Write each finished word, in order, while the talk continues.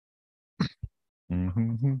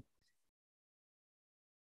Mm-hmm.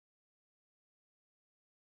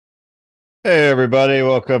 Hey, everybody,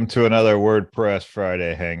 welcome to another WordPress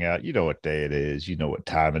Friday Hangout. You know what day it is, you know what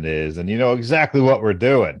time it is, and you know exactly what we're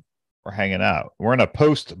doing. We're hanging out. We're in a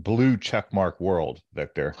post-blue checkmark world,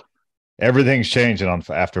 Victor. Everything's changing on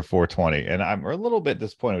after 420, and I'm a little bit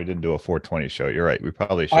disappointed we didn't do a 420 show. You're right, we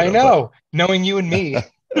probably should I have, but know, knowing you and me.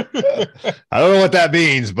 I don't know what that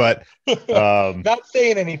means, but Not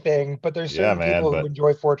saying anything, but there's yeah, certain man. people who But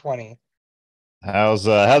enjoy 420. how's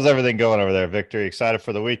everything going over there, Victor? You excited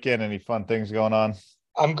for the weekend? Any fun things going on?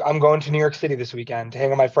 I'm going to New York City this weekend to hang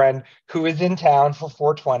with my friend who is in town for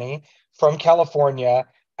 420 from California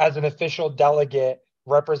as an official delegate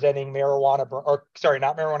representing marijuana, or sorry,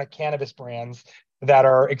 not marijuana, cannabis brands that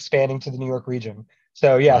are expanding to the New York region.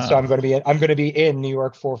 So yeah, so Wow, I'm going to be in New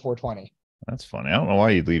York for 420. that's funny. I don't know why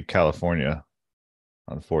you'd leave California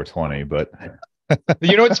on 420, but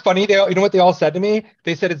You know what's funny? You know what they all said to me?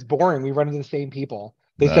 They said it's boring. We run into the same people.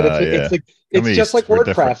 They said yeah, come it's just east. like We're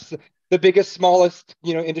different. WordPress, the biggest, smallest,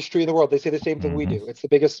 industry in the world. They say the same thing we Hmm. do. It's the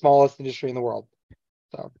biggest, smallest industry in the world.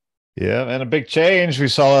 So Yeah, and a big change we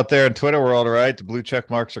saw out there in Twitter world, right? The blue check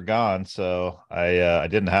marks are gone. So I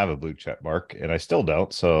didn't have a blue check mark, and I still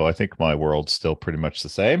don't. So I think my world's still pretty much the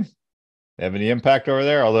same. Have any impact over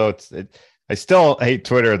there? Although I still hate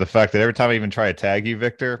Twitter. The fact that every time I even try to tag you,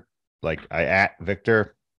 Victor, like I at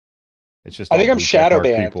Victor, it's just I all think I'm blue check shadow mark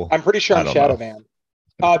banned. people. I'm pretty sure I I'm don't shadow know.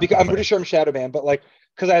 banned. Because I'm pretty sure I'm shadow banned, but like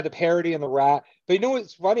because I had the parody and the rat. But you know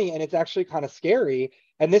what's funny, and it's actually kind of scary.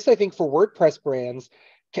 And this I think for WordPress brands,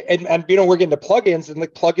 and we're getting to plugins and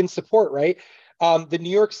like plugin support, right? The New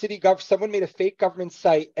York City someone made a fake government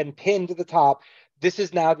site and pinned to the top, this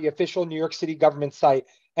is now the official New York City government site.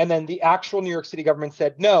 And then the actual New York City government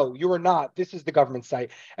said, no, you are not. This is the government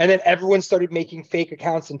site. And then everyone started making fake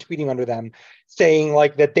accounts and tweeting under them, saying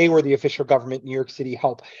like that they were the official government New York City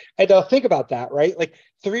help. And think about that, right? Like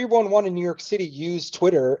 311 in New York City used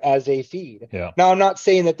Twitter as a feed. Yeah. Now, I'm not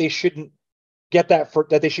saying that they shouldn't get that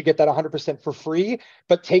they should get that 100% for free,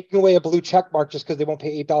 but taking away a blue check mark just because they won't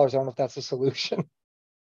pay $8, I don't know if that's the solution.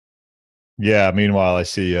 Yeah. Meanwhile, I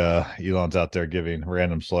see Elon's out there giving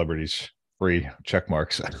random celebrities free check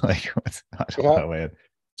marks. Like, I don't Yeah. know, man.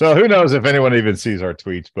 So who knows if anyone even sees our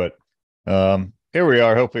tweets? But here we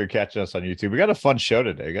are. Hopefully, you're catching us on YouTube. We got a fun show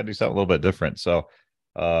today. We got to do something a little bit different. So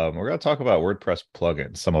we're going to talk about WordPress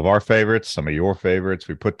plugins. Some of our favorites, some of your favorites.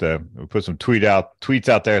 We put some tweets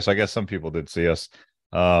out there. So I guess some people did see us.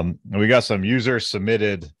 And we got some user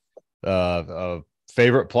submitted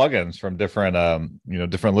favorite plugins from different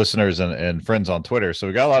different listeners and friends on Twitter. So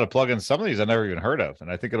we got a lot of plugins. Some of these I never even heard of, and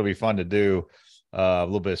I think it'll be fun to do a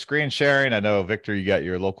little bit of screen sharing. I know, Victor, you got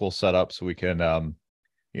your local set up, so we can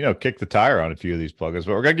kick the tire on a few of these plugins.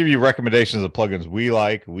 But we're gonna give you recommendations of plugins we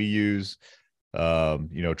like, we use,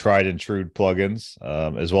 tried and true plugins,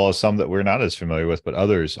 as well as some that we're not as familiar with, but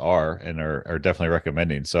others are and are definitely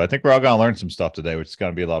recommending. So I think we're all gonna learn some stuff today, which is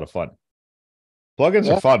gonna be a lot of fun. Plugins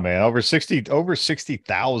are Yeah. fun, man. Over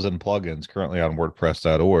 60,000 plugins currently on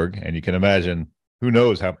WordPress.org, and you can imagine who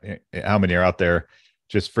knows how many are out there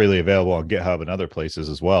just freely available on GitHub and other places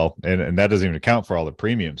as well. And that doesn't even account for all the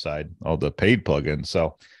premium side, all the paid plugins.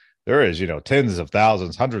 So there is, tens of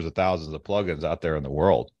thousands, hundreds of thousands of plugins out there in the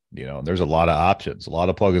world. And there's a lot of options, a lot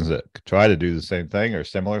of plugins that try to do the same thing or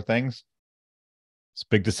similar things. It's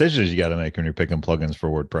big decisions you got to make when you're picking plugins for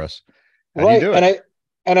WordPress. How do you Right. do And it?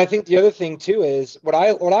 I think the other thing too is what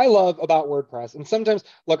I love about WordPress. And sometimes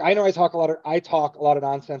look, I know I talk a lot of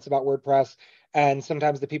nonsense about WordPress and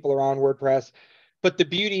sometimes the people around WordPress, but the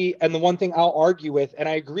beauty and the one thing I'll argue with, and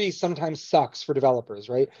I agree sometimes sucks for developers,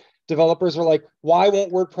 right? Developers are like, why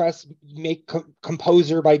won't WordPress make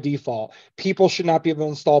Composer by default? People should not be able to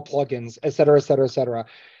install plugins, et cetera, et cetera, et cetera.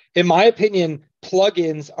 In my opinion,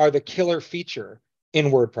 plugins are the killer feature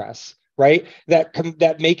in WordPress, right?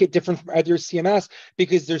 That make it different from other CMS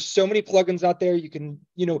because there's so many plugins out there. You can,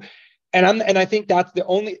 and I think that's the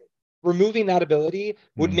only removing that ability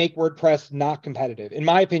would Hmm. make WordPress not competitive. In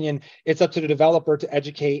my opinion, it's up to the developer to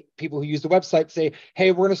educate people who use the website, say,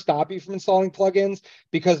 hey, we're going to stop you from installing plugins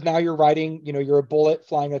because now you're writing, you're a bullet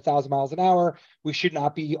flying 1,000 miles an hour. We should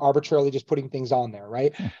not be arbitrarily just putting things on there,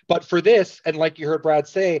 right? But for this, and like you heard Brad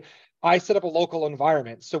say, I set up a local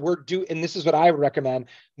environment. So and this is what I would recommend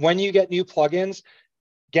when you get new plugins,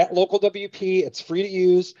 get local WP. It's free to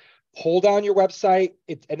use. Pull down your website.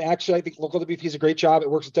 And actually, I think local WP is a great job. It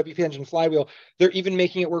works with WP Engine Flywheel. They're even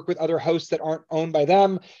making it work with other hosts that aren't owned by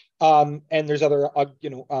them. And there's other,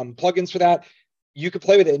 plugins for that. You could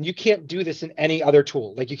play with it, and you can't do this in any other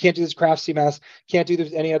tool. Like you can't do this Craft CMS, can't do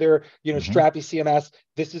this any other, Hmm. Strappy CMS.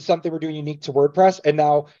 This is something we're doing unique to WordPress. And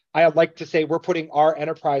now I like to say we're putting our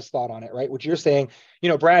enterprise thought on it, right? Which you're saying,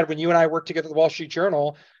 Brad, when you and I worked together at the Wall Street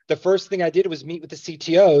Journal, the first thing I did was meet with the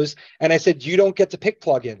CTOs, and I said, you don't get to pick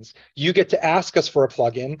plugins. You get to ask us for a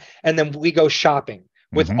plugin, and then we go shopping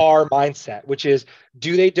with our mindset, which is,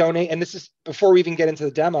 do they donate? And this is before we even get into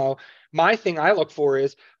the demo. My thing I look for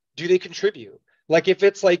is, do they contribute? Like if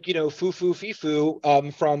it's like, Fufu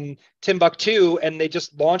Fifu from Timbuktu, and they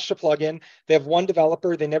just launched a plugin, they have one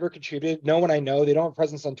developer, they never contributed, no one I know, they don't have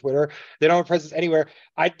presence on Twitter, they don't have presence anywhere,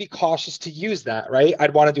 I'd be cautious to use that, right?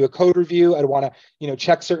 I'd want to do a code review, I'd want to,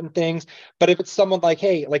 check certain things. But if it's someone like,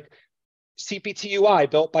 hey, like CPTUI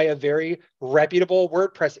built by a very reputable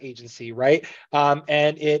WordPress agency, right?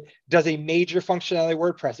 And it does a major functionality of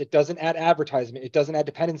WordPress. It doesn't add advertisement. It doesn't add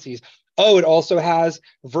dependencies. Oh, it also has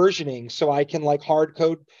versioning, so I can like hard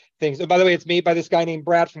code things. And by the way, it's made by this guy named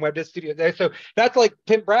Brad from WebDevStudios. So that's like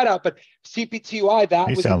pimp Brad out, but CPTUI, that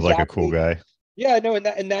He was sounds like a cool guy. Yeah, no, but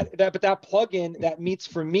that plugin that meets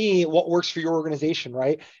for me what works for your organization,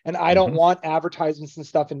 right? And I don't want advertisements and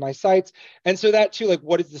stuff in my sites. And so that too, like,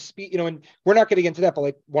 what is the speed? And we're not going to get into that, but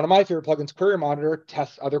like one of my favorite plugins, Career Monitor,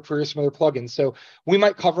 tests other careers from other plugins. So we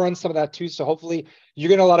might cover on some of that too. So hopefully you're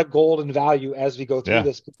getting a lot of gold and value as we go through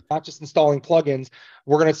this, not just installing plugins.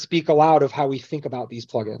 We're going to speak aloud of how we think about these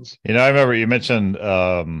plugins. I remember you mentioned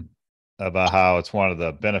about how it's one of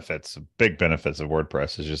the big benefits of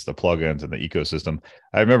WordPress is just the plugins and the ecosystem.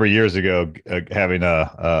 I remember years ago having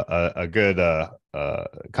a good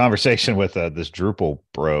conversation with this Drupal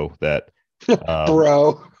bro that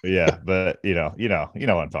bro. Yeah, but you know what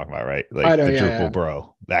I'm talking about, right? Like I know, the Drupal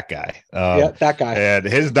bro, that guy. That guy. And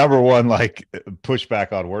his number one like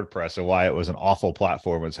pushback on WordPress and why it was an awful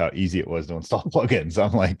platform was how easy it was to install plugins.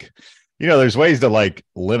 I'm like, there's ways to like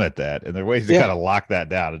limit that, and there are ways to kind of lock that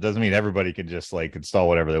down. It doesn't mean everybody can just like install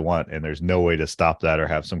whatever they want, and there's no way to stop that or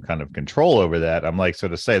have some kind of control over that. I'm like, so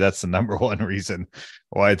to say that's the number one reason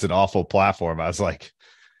why it's an awful platform, I was like,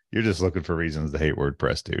 you're just looking for reasons to hate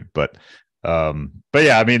WordPress, dude. But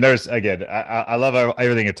yeah, I mean, there's again, I love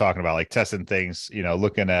everything you're talking about, like testing things,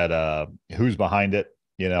 looking at who's behind it.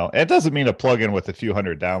 It doesn't mean a plugin with a few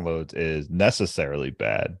hundred downloads is necessarily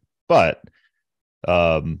bad, but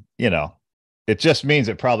it just means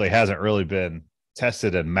it probably hasn't really been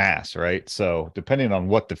tested en masse, right? So depending on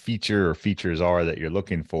what the feature or features are that you're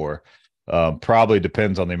looking for, probably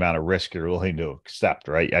depends on the amount of risk you're willing to accept,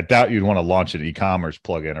 right? I doubt you'd want to launch an e-commerce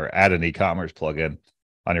plugin or add an e-commerce plugin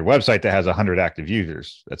on your website that has 100 active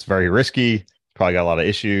users. That's very risky. Probably got a lot of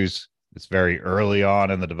issues. It's very early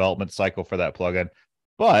on in the development cycle for that plugin.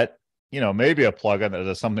 But, maybe a plugin that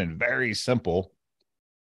does something very simple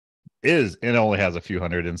and only has a few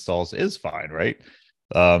hundred installs is fine, right?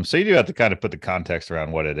 So you do have to kind of put the context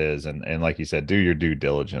around what it is. And like you said, do your due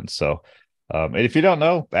diligence. So and if you don't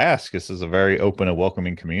know, ask. This is a very open and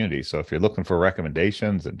welcoming community. So if you're looking for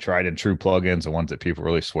recommendations and tried and true plugins and ones that people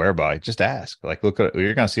really swear by, just ask. Like, you're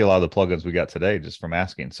going to see a lot of the plugins we got today just from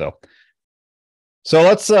asking. So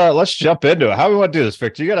let's jump into it. How do we want to do this,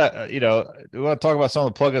 Victor? You got to, we want to talk about some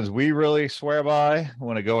of the plugins we really swear by. We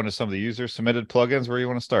want to go into some of the user submitted plugins. Where you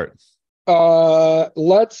want to start?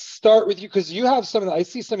 Let's start with you, because you have I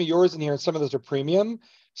see some of yours in here, and some of those are premium.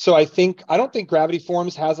 So I don't think Gravity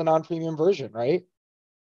Forms has a non-premium version, right?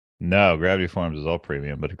 No, Gravity Forms is all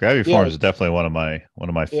premium, but Gravity Forms is definitely one of my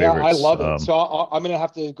favorites. Yeah, I love it. So I'm going to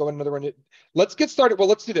have to go another one. Let's get started. Well,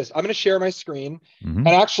 let's do this. I'm going to share my screen, and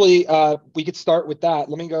actually, we could start with that.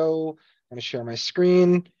 Let me go. I'm going to share my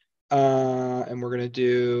screen, and we're going to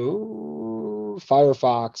do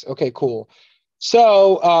Firefox. Okay, cool.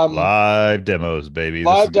 So live demos, baby.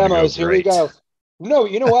 Live demos. Here we go. No,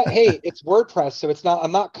 you know what? Hey, it's WordPress, so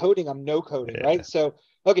I'm not coding. I'm no coding, right? So,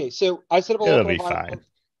 okay. So I set up a local environment.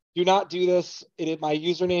 Do not do this. It is my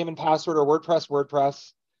username and password or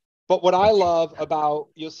WordPress. But what I love about,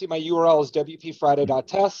 you'll see my URL is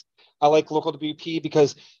wpfriday.test. I like local WP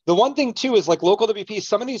because the one thing too is like local WP,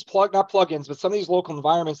 some of these not plugins, but some of these local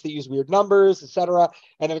environments, they use weird numbers, etc.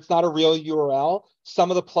 And if it's not a real URL, some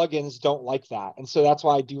of the plugins don't like that. And so that's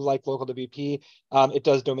why I do like local WP. It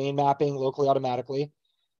does domain mapping locally automatically.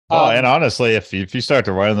 And honestly, if you start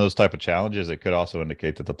to run those type of challenges, it could also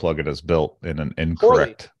indicate that the plugin is built in an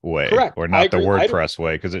incorrect way, or not the WordPress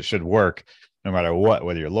way, because it should work no matter what,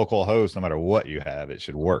 whether you're local host, no matter what you have, it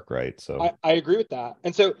should work, right? So I agree with that.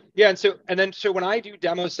 And so, so when I do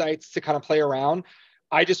demo sites to kind of play around,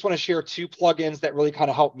 I just want to share two plugins that really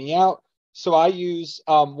kind of help me out. So I use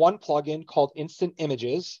one plugin called Instant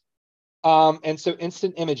Images. And so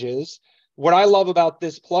Instant Images, what I love about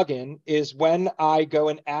this plugin is when I go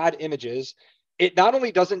and add images, it not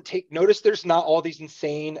only doesn't take notice, there's not all these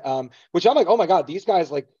insane, which I'm like, oh my God, these guys,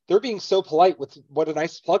 like, they're being so polite with what a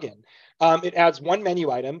nice plugin. It adds one menu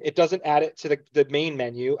item. It doesn't add it to the main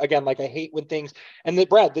menu. Again, like I hate when things, and the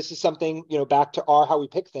Brad, this is something, back to how we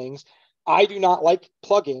pick things. I do not like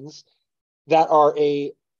plugins that are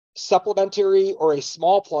a supplementary or a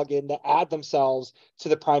small plugin that add themselves to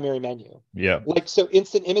the primary menu. Yeah. Like, so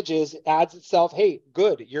Instant Images adds itself, hey,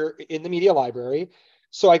 good, you're in the media library.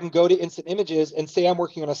 So I can go to Instant Images and say I'm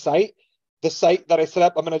working on a site. The site that I set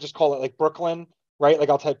up, I'm going to just call it like Brooklyn, right? Like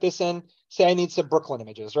I'll type this in, say I need some Brooklyn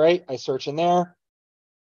images, right? I search in there.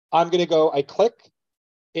 I'm going to go, I click,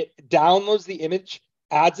 it downloads the image,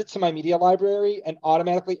 adds it to my media library, and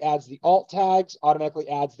automatically adds the alt tags, automatically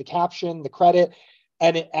adds the caption, the credit,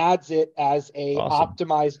 and it adds it as a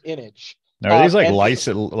optimized image. Now, are these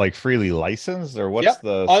like freely licensed, or what's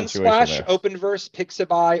the situation there? Openverse,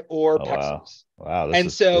 Pixabay, or Pexels. Wow,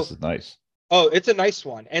 this is nice. Oh, it's a nice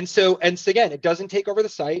one. And so again, it doesn't take over the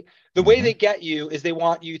site. The way they get you is they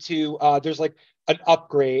want you to, there's like an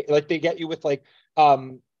upgrade, like they get you with like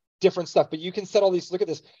different stuff, but you can set all these, look at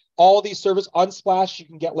this, all these servers. Unsplash, you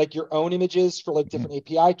can get like your own images for like different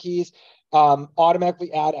API keys,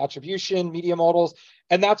 automatically add attribution, media modals.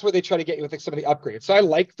 And that's where they try to get you with like some of the upgrades. So I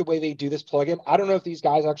like the way they do this plugin. I don't know if these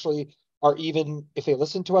guys actually are even, if they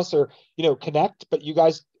listen to us or, connect, but you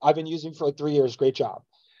guys, I've been using for like 3 years. Great job.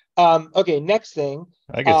 Okay, next thing.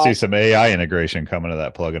 I could see some AI integration coming to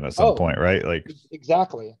that plugin at some point, right? Like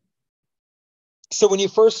exactly. So when you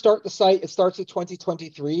first start the site, it starts at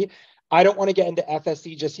 2023. I don't want to get into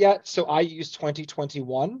FSE just yet, so I use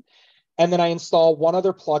 2021. And then I install one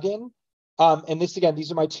other plugin. And this, again,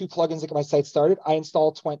 these are my 2 plugins that get my site started. I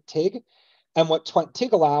install TwentTig. And what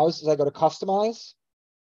TwentTig allows is I go to Customize,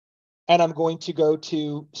 and I'm going to go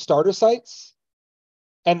to Starter Sites.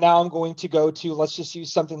 And now I'm going to go to, let's just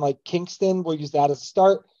use something like Kingston. We'll use that as a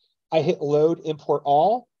start. I hit Load, Import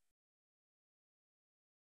All.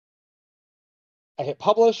 I hit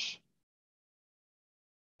Publish.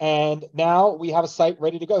 And now we have a site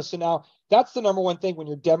ready to go. So now that's the number one thing when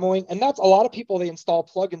you're demoing. And that's a lot of people, they install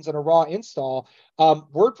plugins in a raw install.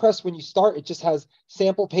 WordPress, when you start, it just has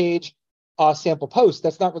sample page, sample post.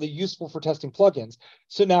 That's not really useful for testing plugins.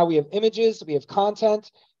 So now we have images, we have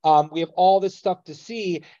content, we have all this stuff to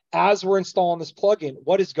see as we're installing this plugin,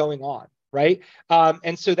 what is going on, right?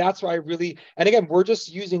 And so that's why and again, we're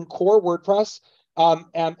just using core WordPress,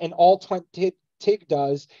 and all TwentTig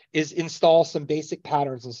does is install some basic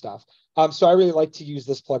patterns and stuff. So I really like to use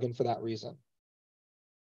this plugin for that reason.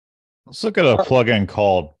 Let's look at a plugin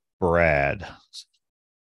called Brad.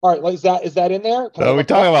 All right, is that in there? So we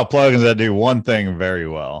talk about plugins that do one thing very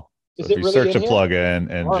well. So if you really search a plugin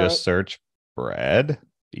and just search Brad,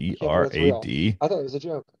 BRAD. I thought it was a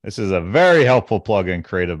joke. This is a very helpful plugin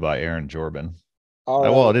created by Aaron Jorbin.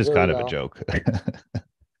 Well, it is kind of a joke.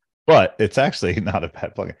 But it's actually not a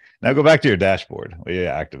bad plugin. Now go back to your dashboard. Well,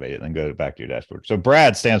 yeah, activate it and then go back to your dashboard. So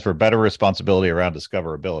Brad stands for Better Responsibility Around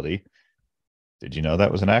Discoverability. Did you know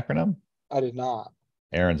that was an acronym? I did not.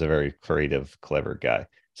 Aaron's a very creative, clever guy.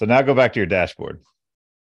 So now go back to your dashboard.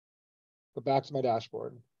 Go back to my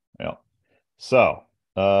dashboard. Yeah. So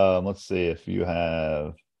let's see if you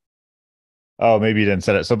have. Oh, maybe you didn't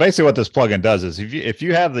set it. So basically, what this plugin does is if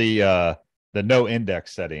you have the no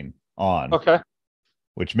index setting on, okay,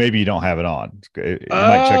 which maybe you don't have it on, you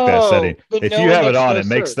might check that setting. If you have it on, it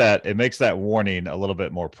makes that warning a little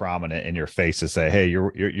bit more prominent in your face to say, hey,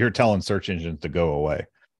 you're telling search engines to go away.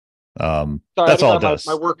 Sorry, that's all it does.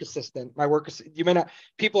 My work assistant. You may not.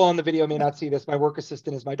 People on the video may not see this. My work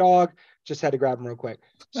assistant is my dog. Just had to grab him real quick.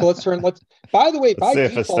 So let's turn. By the way, by see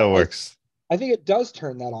default, if it still works. I think it does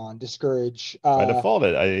turn that on. Discourage. By default,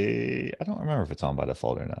 I don't remember if it's on by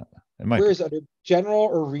default or not. It might. Where is it? Under general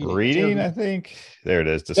or reading? Reading, I think. There it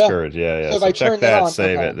is. Discourage. Yeah. So if I check that,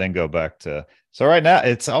 save it, then go back to. So right now,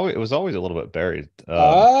 it was always a little bit buried.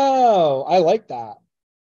 I like that.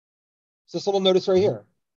 So this little notice right here.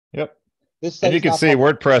 Yep. And you can see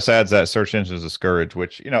WordPress adds that search engines discourage,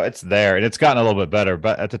 which, it's there and it's gotten a little bit better.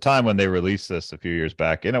 But at the time when they released this a few years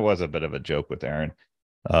back, and it was a bit of a joke with Aaron,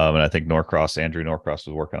 and I think Andrew Norcross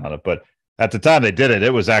was working on it. But at the time they did it,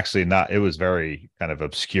 it was actually not, it was very kind of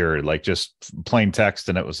obscure, like just plain text.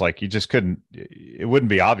 And it was like, it wouldn't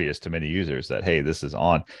be obvious to many users that, hey, this is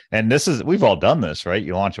on. And we've all done this, right?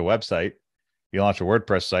 You launch a website. You launch a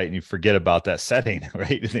WordPress site and you forget about that setting,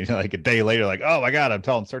 right? Like a day later, like, oh my God, I'm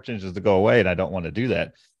telling search engines to go away and I don't want to do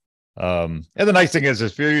that. And the nice thing is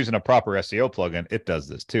if you're using a proper SEO plugin, it does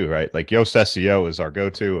this too, right? Like Yoast SEO is our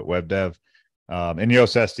go-to at WebDev. And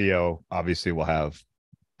Yoast SEO obviously will have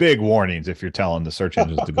big warnings if you're telling the search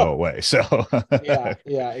engines to go away. So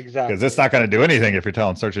Yeah, exactly. because it's not going to do anything if you're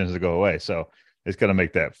telling search engines to go away. So it's going to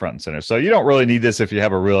make that front and center. So you don't really need this if you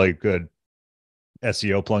have a really good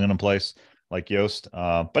SEO plugin in place like Yoast.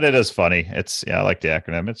 But it is funny. It's, I like the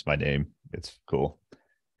acronym. It's my name. It's cool.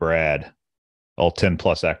 Brad, all 10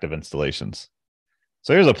 plus active installations.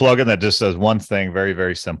 So here's a plugin that just does one thing, very,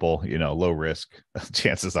 very simple, low risk.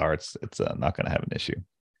 Chances are it's not going to have an issue.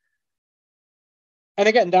 And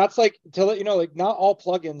again, that's like to let you know, like not all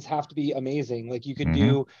plugins have to be amazing. Like you could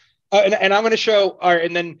do, and I'm going to show, all right,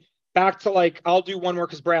 and then back to like, I'll do one more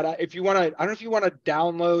because Brad, if you want to, I don't know if you want to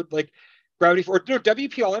download like Gravity or no,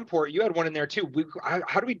 WPL import, you had one in there too.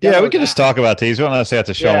 How do we? Yeah, we can just talk about these. We don't necessarily have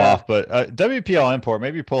to show them off, but WPL import,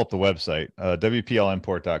 maybe pull up the website,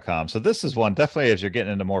 WPLimport.com. So this is one definitely as you're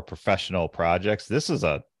getting into more professional projects. This is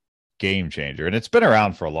a game changer, and it's been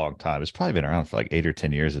around for a long time. It's probably been around for like 8 or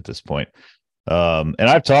 10 years at this point. And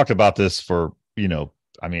I've talked about this for, all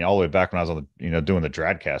the way back when I was on the, doing the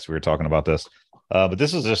Dradcast, we were talking about this. But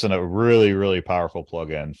this is just a really, really powerful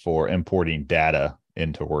plugin for importing data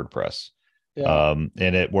into WordPress. Yeah.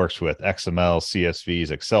 And it works with XML,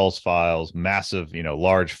 CSVs, Excel files, massive,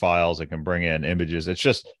 large files. It can bring in images. It's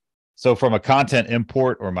just, so from a content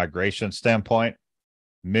import or migration standpoint,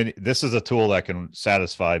 this is a tool that can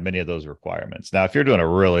satisfy many of those requirements. Now, if you're doing a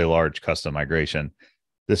really large custom migration,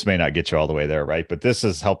 this may not get you all the way there, right? But this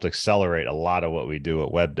has helped accelerate a lot of what we do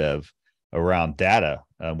at WebDev around data,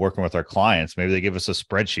 working with our clients. Maybe they give us a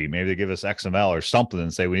spreadsheet, maybe they give us XML or something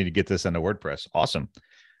and say, we need to get this into WordPress. Awesome.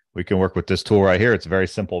 We can work with this tool right here. It's very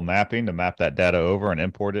simple mapping to map that data over and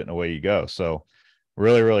import it, and away you go. So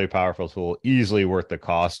really, really powerful tool, easily worth the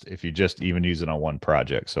cost if you just even use it on one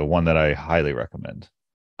project. So one that I highly recommend.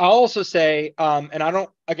 I'll also say, and I don't,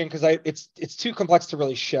 again, because it's too complex to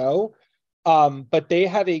really show, but they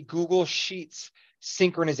have a Google Sheets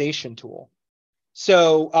synchronization tool.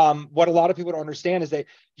 So what a lot of people don't understand is that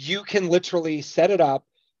you can literally set it up.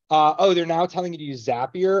 They're now telling you to use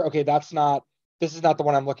Zapier. Okay, this is not the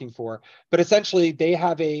one I'm looking for. But essentially, they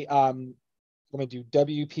have a, let me do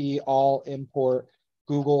WP all import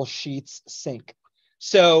Google Sheets sync.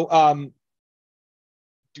 So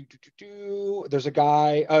there's a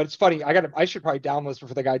guy, it's funny, I should probably download this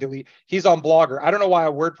for the guy delete. He's on Blogger. I don't know why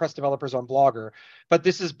a WordPress developer's on Blogger, but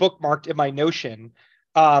this is bookmarked in my Notion.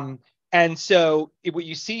 And so what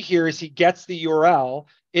you see here is he gets the URL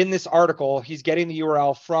in this article. He's getting the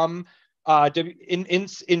URL from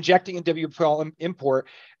injecting in WPL import.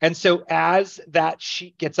 And so as that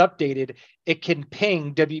sheet gets updated, it can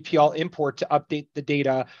ping WPL import to update the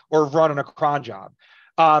data or run on a cron job.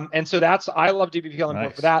 And so I love WPL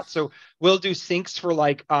import for that. So we'll do syncs for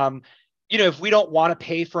like, if we don't want to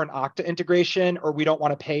pay for an Okta integration or we don't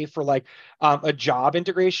want to pay for like a job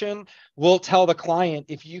integration, we'll tell the client,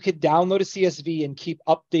 if you could download a CSV and keep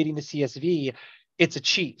updating the CSV, it's a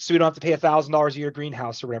cheat. So we don't have to pay $1,000 a year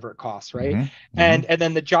greenhouse or whatever it costs, right? And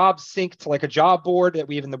then the jobs sync to like a job board that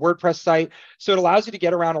we have in the WordPress site. So it allows you to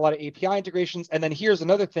get around a lot of API integrations. And then here's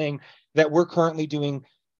another thing that we're currently doing,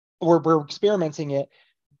 we're experimenting it.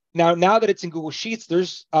 Now that it's in Google Sheets,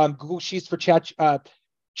 there's Google Sheets for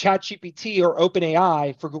ChatGPT or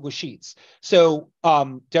OpenAI for Google Sheets. So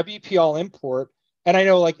WPL import, and I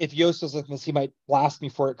know like if Yoast was listening to this, he might blast me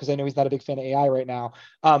for it because I know he's not a big fan of AI right now.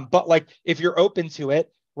 But like if you're open to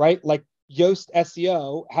it, right? Like Yoast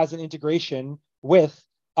SEO has an integration with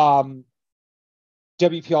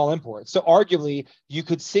WPL import. So arguably you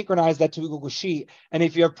could synchronize that to a Google Sheet. And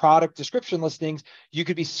if you have product description listings, you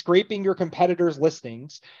could be scraping your competitors'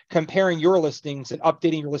 listings, comparing your listings and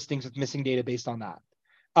updating your listings with missing data based on that.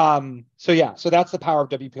 So that's the power of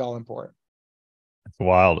WPL import. It's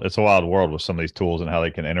wild. It's a wild world with some of these tools and how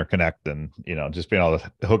they can interconnect and, just being able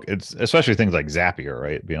to hook. It's especially things like Zapier,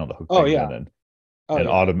 right? Being able to hook things in and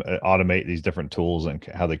automate these different tools and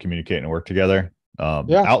how they communicate and work together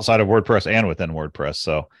outside of WordPress and within WordPress.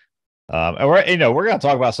 So, and we're going to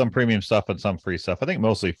talk about some premium stuff and some free stuff. I think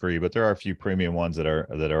mostly free, but there are a few premium ones that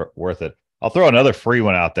are worth it. I'll throw another free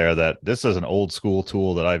one out there that this is an old school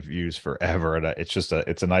tool that I've used forever. And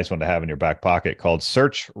it's a nice one to have in your back pocket called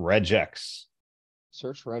Search Regex.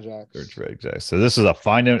 Search Regex. Search Regex. So this is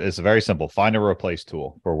it's a very simple find and replace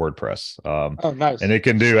tool for WordPress. Nice. And it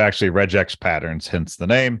can do actually regex patterns, hence the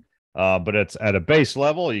name. But it's at a base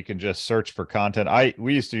level. You can just search for content.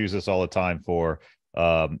 We used to use this all the time for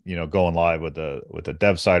going live with a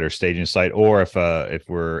dev site or staging site, or if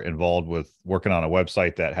we're involved with working on a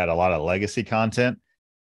website that had a lot of legacy content,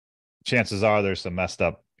 chances are there's some messed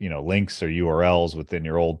up, links or URLs within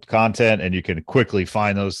your old content, and you can quickly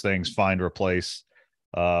find those things, find, replace.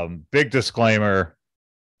 Big disclaimer,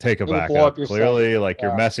 take a It will blow up backup. your site. Clearly, like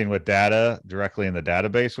you're Yeah. messing with data directly in the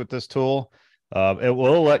database with this tool. It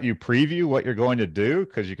will let you preview what you're going to do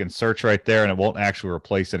because you can search right there and it won't actually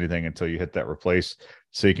replace anything until you hit that replace.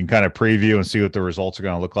 So you can kind of preview and see what the results are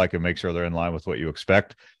going to look like and make sure they're in line with what you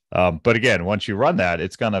expect. But again, once you run that,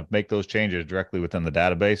 it's going to make those changes directly within the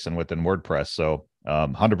database and within WordPress. So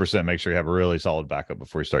 100% make sure you have a really solid backup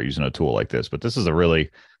before you start using a tool like this. But this is a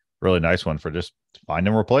really, really nice one for just find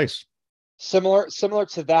and replace. Similar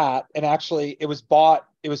to that, and actually it was bought,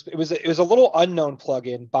 it was a little unknown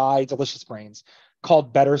plugin by Delicious Brains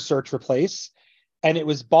called Better Search Replace, and it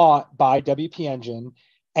was bought by WP Engine,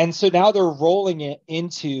 and so now they're rolling it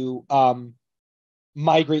into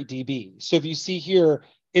MigrateDB. So if you see here,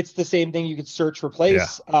 it's the same thing. You can search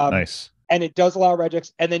replace, Nice. and it does allow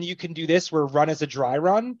regex, and then you can do this where run as a dry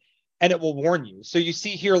run, and it will warn you. So you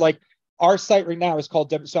see here, like our site right now is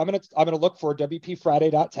called so I'm gonna look for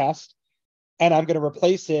wpfriday.test. And I'm going to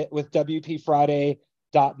replace it with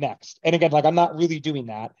wpfriday.next. And again, like I'm not really doing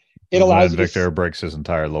that. It allows you Victor to breaks his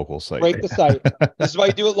entire local site. break the site. This is why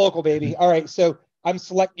you do it local, baby. All right. So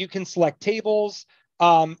you can select tables,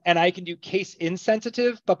 and I can do case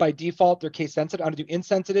insensitive, but by default, they're case sensitive. I'm going to do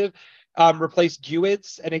insensitive, replace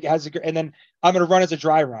GUIDs, and it has and then I'm going to run as a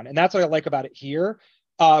dry run. And that's what I like about it here.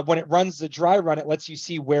 When it runs the dry run, it lets you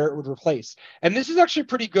see where it would replace. And this is actually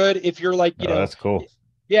pretty good if you're like, That's cool.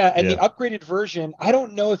 Yeah, and the upgraded version, I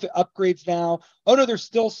don't know if it upgrades now. Oh no, there's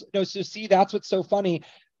still no. So see, that's what's so funny.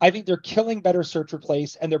 I think they're killing Better Search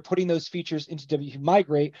Replace, and they're putting those features into WP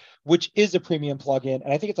Migrate, which is a premium plugin,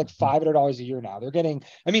 and I think it's like $500 a year now. They're getting.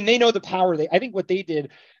 I mean, they know the power. I think what they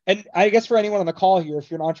did, and I guess for anyone on the call here, if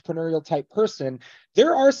you're an entrepreneurial type person,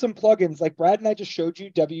 there are some plugins like Brad and I just showed you.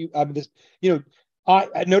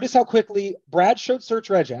 Notice how quickly Brad showed Search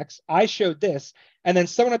Regex. I showed this. And then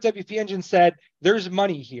someone at WP Engine said, there's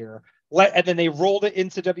money here. And then they rolled it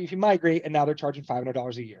into WP Migrate, and now they're charging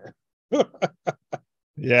 $500 a year.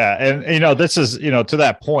 Yeah. And, this is, to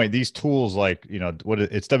that point, these tools like,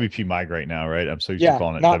 it's WP Migrate now, right? I'm so used to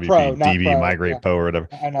calling it WP DB Migrate Pro or whatever.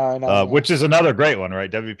 I know. Which is another great one,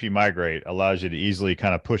 right? WP Migrate allows you to easily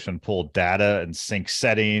kind of push and pull data and sync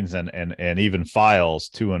settings and even files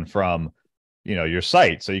to and from your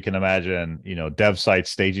site. So you can imagine, dev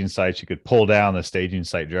sites, staging sites, you could pull down the staging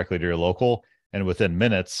site directly to your local and within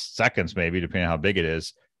minutes, seconds, maybe, depending on how big it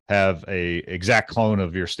is, have a exact clone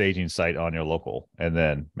of your staging site on your local and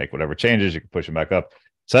then make whatever changes. You can push them back up.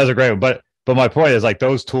 So that's a great one. But my point is like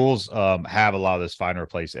those tools have a lot of this find and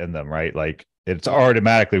replace in them, right? Like it's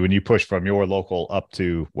automatically when you push from your local up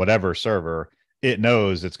to whatever server, it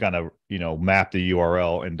knows it's going to, map the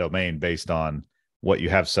URL and domain based on what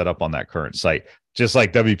you have set up on that current site. Just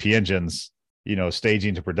like WP Engine's,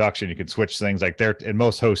 staging to production, you can switch things like and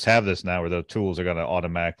most hosts have this now where the tools are going to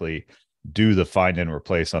automatically do the find and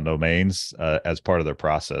replace on domains as part of their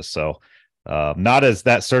process. So not as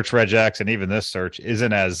that search regex and even this search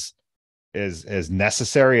isn't as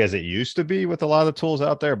necessary as it used to be with a lot of the tools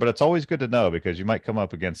out there, but it's always good to know because you might come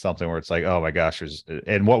up against something where it's like, oh my gosh,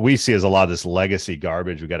 and what we see is a lot of this legacy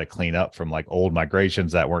garbage we got to clean up from like old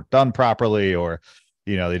migrations that weren't done properly or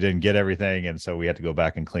they didn't get everything, and so we had to go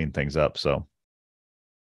back and clean things up. So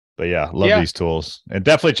but yeah, love these tools, and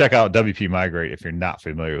definitely check out WP Migrate if you're not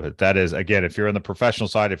familiar with it. That is, again, if you're in the professional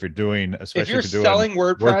side, if you're doing, especially if you're selling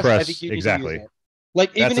WordPress, I think you need to use it.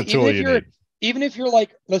 Like even if you're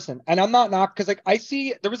like, listen, and I'm not because like I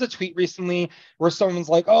see there was a tweet recently where someone's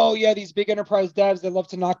like, oh yeah, these big enterprise devs, they love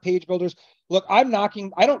to knock page builders. Look, I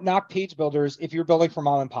don't knock page builders if you're building for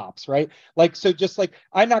mom and pops, right? Like, so just like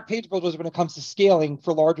I knock page builders when it comes to scaling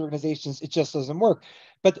for large organizations, it just doesn't work.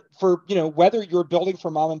 But for, whether you're building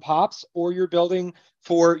for mom and pops or you're building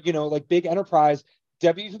for, like big enterprise,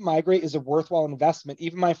 WP Migrate is a worthwhile investment.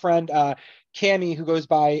 Even my friend, Cami, who goes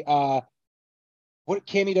by,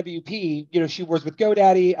 Cami WP, she works with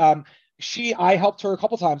GoDaddy. I helped her a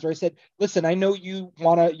couple times where I said, listen, I know you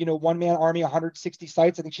want to, one-man army, 160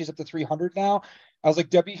 sites. I think she's up to 300 now. I was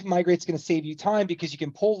like, WP Migrate's going to save you time because you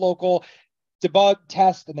can pull local, debug,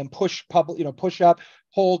 test, and then push push up,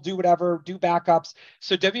 pull, do whatever, do backups.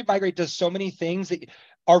 So WP Migrate does so many things that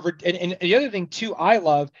are, and the other thing too, I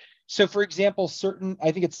love. So for example,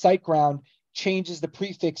 I think it's SiteGround changes the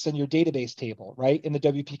prefix in your database table, right? In the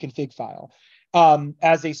WP config file.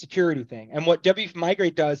 As a security thing. And what WP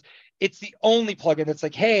Migrate does, it's the only plugin that's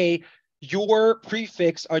like, hey, your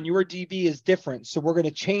prefix on your DB is different. So we're going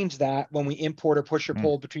to change that when we import or push or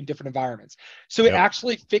pull between different environments. So it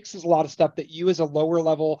actually fixes a lot of stuff that you as a lower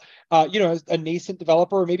level, as a nascent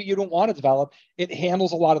developer, or maybe you don't want to develop, it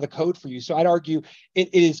handles a lot of the code for you. So I'd argue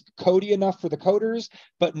it is codey enough for the coders,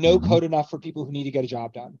 but no code enough for people who need to get a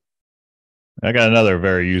job done. I got another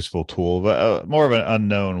very useful tool, but more of an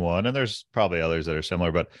unknown one, and there's probably others that are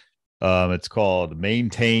similar, but it's called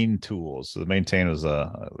Maintain Tools. So the Maintain was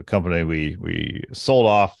a company we sold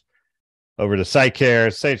off over to SiteCare,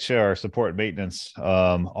 SiteShare, support and maintenance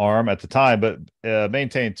arm at the time. But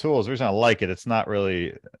Maintain Tools, the reason I like it, it's not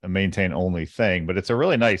really a maintain only thing, but it's a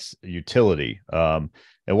really nice utility. And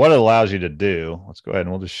what it allows you to do, let's go ahead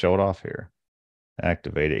and we'll just show it off here.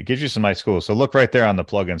 Activate it. It gives you some nice tools. So look right there on the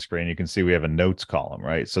plugin screen. You can see we have a notes column,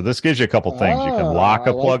 right? So this gives you a couple things. You can lock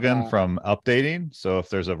a plugin from updating. So if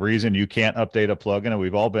there's a reason you can't update a plugin, and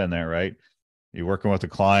we've all been there, right? You're working with a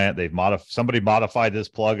client, somebody modified this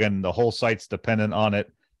plugin, the whole site's dependent on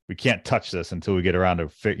it. We can't touch this until we get around to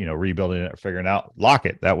rebuilding it or figuring out. Lock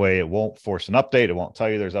it. That way it won't force an update. It won't tell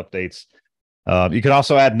you there's updates. You can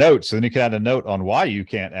also add notes. So then you can add a note on why you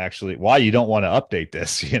don't want to update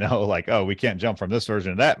this, like, oh, we can't jump from this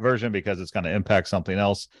version to that version because it's going to impact something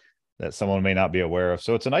else that someone may not be aware of.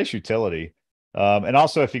 So it's a nice utility. And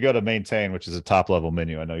also if you go to Maintain, which is a top level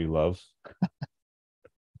menu, I know you love.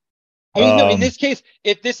 I mean, no, in this case,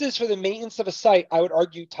 if this is for the maintenance of a site, I would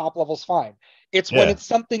argue top level's fine. It's when it's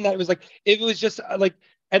something that was like, if it was just like,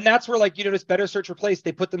 and that's where, like, it's better search replace.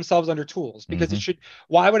 They put themselves under tools because it should.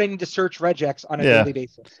 Why would I need to search regex on a daily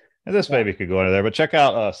basis? And this maybe could go under there, but check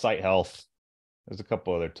out Site Health. There's a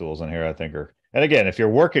couple other tools in here I think are. And again, if you're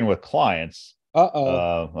working with clients, we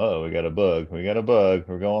got a bug.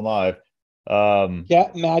 We're going live.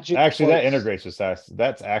 Magic. Actually, that integrates with SAS.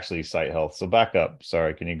 That's actually Site Health. So back up.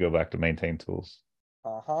 Sorry, can you go back to Maintain Tools?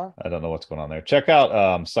 I don't know what's going on there. Check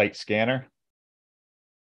out Site Scanner.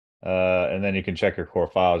 And then you can check your core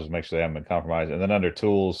files, just make sure they haven't been compromised. And then under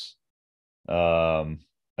tools,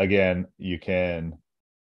 again, you can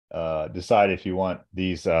decide if you want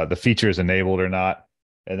these the features enabled or not.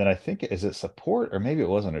 And then I think, is it support, or maybe it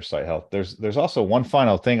was under Site Health. There's also one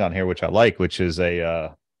final thing on here which I like, which is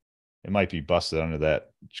it might be busted under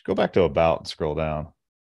that. Just go back to About and scroll down.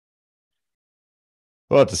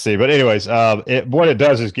 We'll have to see. But anyways, what it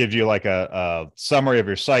does is give you like a summary of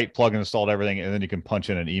your site, plugin installed, everything, and then you can punch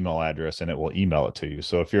in an email address and it will email it to you.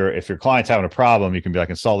 So if your client's having a problem, you can be like,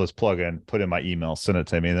 install this plugin, put in my email, send it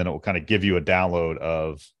to me, and then it will kind of give you a download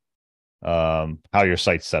of how your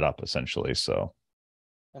site's set up, essentially. So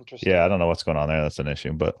interesting. Yeah, I don't know what's going on there. That's an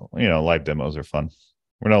issue. But live demos are fun.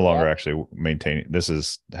 We're no longer actually maintaining. This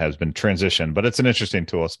has been transitioned, but it's an interesting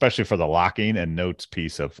tool, especially for the locking and notes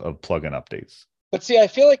piece of plugin updates. But see, I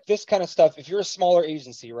feel like this kind of stuff, if you're a smaller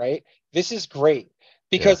agency, right, this is great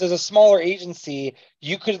because as a smaller agency,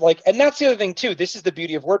 you could and that's the other thing too. This is the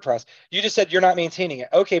beauty of WordPress. You just said you're not maintaining it.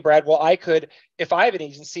 Okay, Brad. Well, I could, if I have an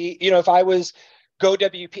agency, if I was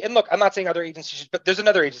GoWP, and look, I'm not saying other agencies should, but there's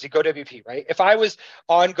another agency, GoWP, right? If I was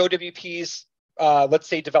on GoWP's let's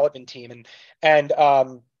say development team and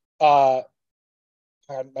my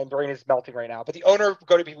brain is melting right now, but the owner of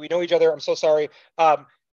GoWP, we know each other. I'm so sorry.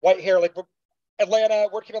 White hair, like Atlanta,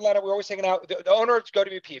 WordCamp Atlanta, we're always hanging out. The owner of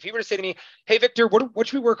GoWP, if he were to say to me, hey, Victor, what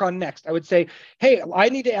should we work on next? I would say, hey, I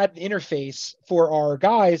need to add an interface for our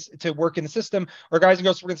guys to work in the system, or guys and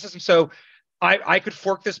girls to work in the system. So I could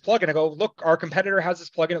fork this plugin. I go, look, our competitor has this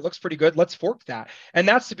plugin. It looks pretty good. Let's fork that. And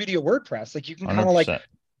that's the beauty of WordPress. Like you can kind of like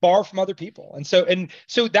borrow from other people. And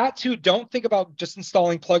so that too, don't think about just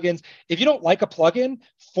installing plugins. If you don't like a plugin,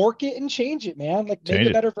 fork it and change it, man. Like make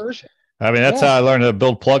a better version. I mean, that's how I learned to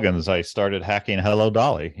build plugins. I started hacking Hello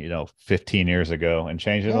Dolly, 15 years ago and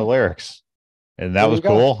changing the lyrics. And that was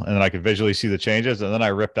cool. And then I could visually see the changes. And then I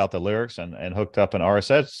ripped out the lyrics and hooked up an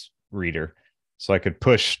RSS reader so I could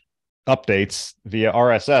push updates via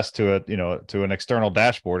RSS to an external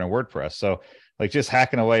dashboard in WordPress. So like just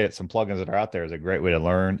hacking away at some plugins that are out there is a great way to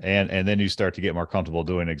learn. And then you start to get more comfortable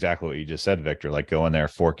doing exactly what you just said, Victor, like go in there,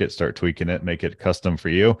 fork it, start tweaking it, make it custom for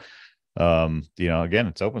you. Again,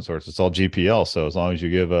 it's open source, it's all GPL. So as long as you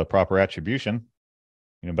give a proper attribution,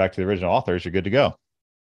 back to the original authors, you're good to go.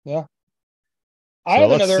 Yeah. So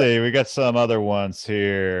let's see, we got some other ones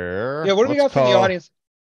here. Yeah. What do we got from the audience?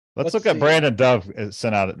 Let's look at Brandon Dove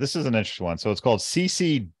sent out. This is an interesting one. So it's called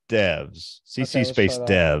CC Devs, space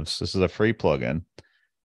Devs. This is a free plugin.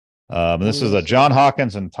 And this is a John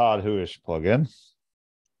Hawkins and Todd Huish plugin.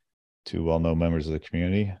 Two well-known members of the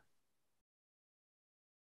community.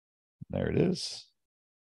 There it is.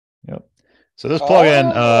 Yep. So this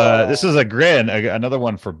plugin, this is another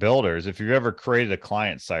one for builders. If you've ever created a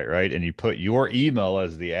client site, right, and you put your email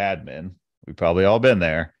as the admin, we've probably all been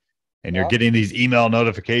there, and you're getting these email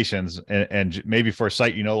notifications, and maybe for a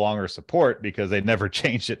site you no longer support because they never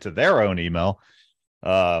changed it to their own email.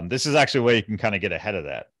 This is actually a way you can kind of get ahead of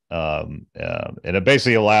that. And it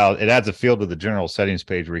basically it adds a field to the general settings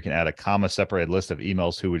page where you can add a comma separated list of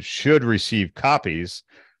emails who should receive copies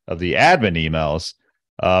of the admin emails.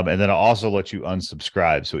 And then it'll also let you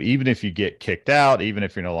unsubscribe. So even if you get kicked out, even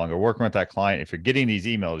if you're no longer working with that client, if you're getting these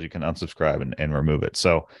emails, you can unsubscribe and remove it.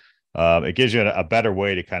 So it gives you a better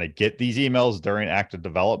way to kind of get these emails during active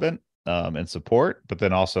development and support, but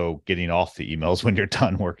then also getting off the emails when you're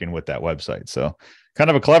done working with that website. So kind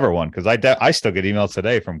of a clever one, because I still get emails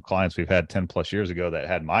today from clients we've had 10 plus years ago that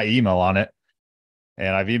had my email on it.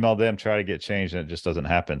 And I've emailed them, try to get changed, and it just doesn't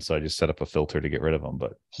happen. So I just set up a filter to get rid of them.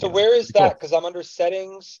 But so where is that? Because I'm under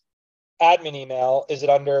settings, admin email. Is it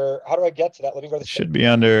under, how do I get to that? Let me go to it should be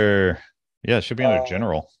under, yeah, it should be under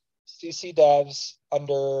general. CC devs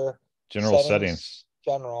under general settings.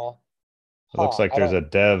 General. It looks like there's a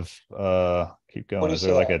dev. Keep going. Is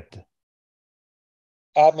there like a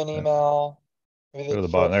admin email? Go to the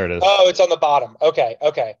bottom. There it is. Oh, it's on the bottom. Okay.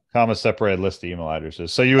 Comma separated list of email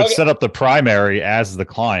addresses. So you would set up the primary as the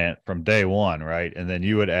client from day one, right? And then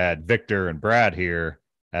you would add Victor and Brad here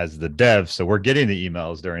as the dev. So we're getting the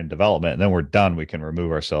emails during development, and then we're done. We can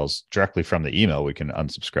remove ourselves directly from the email. We can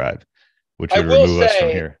unsubscribe, which would remove us from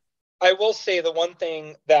here. I will say the one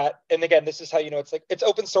thing that, and again, this is how it's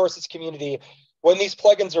open source, it's community. When these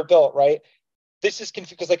plugins are built, right? This is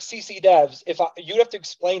confusing because like CC devs, you'd have to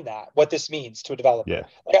explain what this means to a developer. Yeah.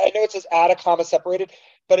 Like, I know it says add a comma separated,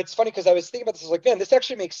 but it's funny because I was thinking about this. I was like, man, this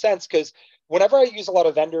actually makes sense, because whenever I use a lot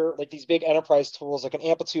of vendor, like these big enterprise tools, like an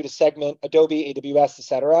Amplitude, a Segment, Adobe, AWS,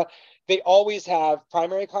 etc., they always have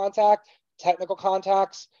primary contact, technical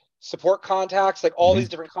contacts, support contacts, like all these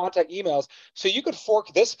different contact emails. So you could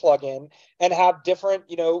fork this plugin and have different,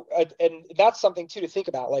 and that's something too to think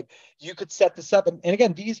about. Like you could set this up. And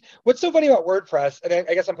again, what's so funny about WordPress, and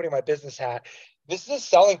I guess I'm putting my business hat, this is a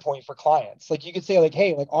selling point for clients. Like you could say like,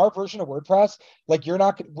 hey, like our version of WordPress, like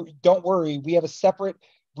don't worry, we have a separate,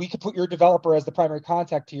 we could put your developer as the primary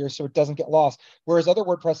contact here so it doesn't get lost. Whereas other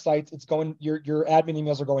WordPress sites, it's going, your admin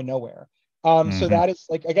emails are going nowhere. So that is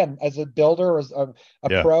like, again, as a builder, as a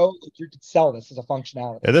pro, you could sell this as a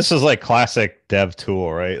functionality. Yeah, this is like classic dev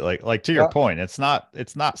tool, right? Like to your point, it's not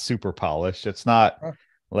super polished. It's not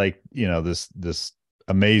like, this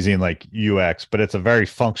amazing like UX, but it's a very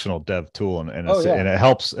functional dev tool, and and it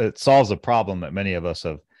helps. It solves a problem that many of us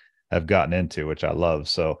have gotten into, which I love.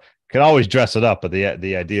 So you can always dress it up, but the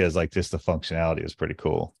idea is like just the functionality is pretty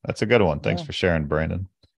cool. That's a good one. Thanks for sharing, Brandon.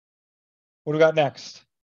 What do we got next?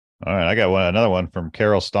 All right, I got another one from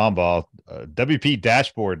Carol Stombaugh. WP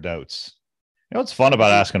dashboard notes. You know what's fun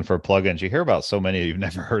about asking for plugins? You hear about so many you've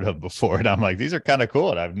never heard of before, and I'm like, these are kind of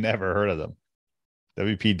cool, and I've never heard of them.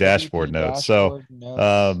 WP dashboard notes. So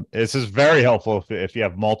this is very helpful if you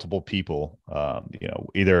have multiple people,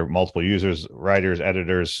 either multiple users, writers,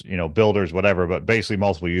 editors, builders, whatever, but basically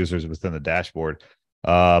multiple users within the dashboard. It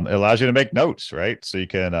allows you to make notes, right? So you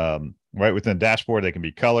can right within the dashboard, they can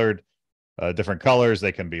be colored. Different colors.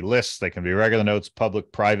 They can be lists. They can be regular notes,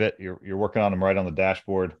 public, private. You're working on them right on the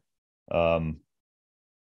dashboard.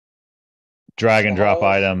 Drag and drop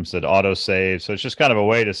items that auto save. So it's just kind of a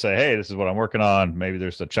way to say, hey, this is what I'm working on. Maybe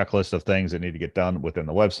there's a checklist of things that need to get done within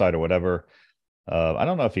the website or whatever. I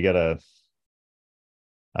don't know if you I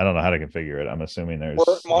don't know how to configure it. I'm assuming there's.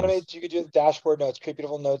 You could do the dashboard notes, create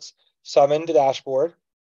beautiful notes, summon to dashboard.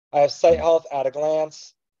 I have site health, at a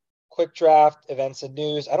glance, quick draft, events and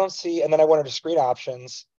news. I don't see, and then I went into screen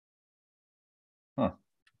options.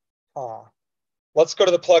 Let's go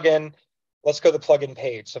to the plugin. Let's go to the plugin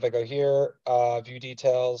page. So if I go here, view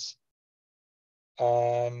details,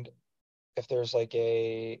 and if there's like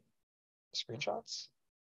a screenshots.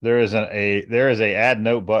 There is a add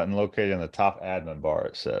note button located in the top admin bar,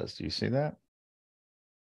 it says. Do you see that?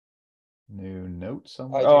 New note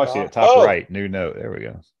somewhere. I see it. Top right, new note. There we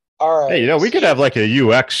go. All right. Hey, we could have like a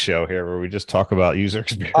UX show here where we just talk about user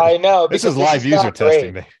experience. I know. This is live user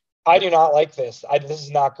testing. I do not like this. This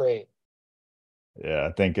is not great. Yeah,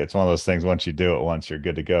 I think it's one of those things. Once you do it once, you're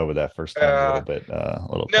good to go. But that first time, a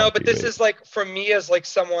little. No, but this is like, for me as like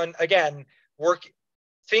someone, again,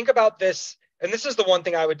 think about this. And this is the one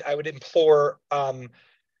thing I would implore. A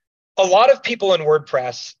lot of people in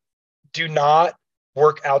WordPress do not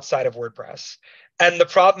work outside of WordPress. And the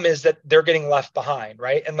problem is that they're getting left behind,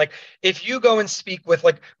 right? And like, if you go and speak with a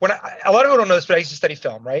lot of people don't know this, but I used to study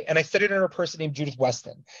film, right? And I studied under a person named Judith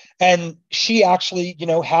Weston, and she actually,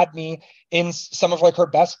 had me in some of like her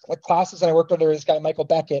best classes. And I worked under this guy Michael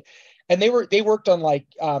Beckett, and they worked on like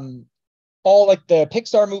all like the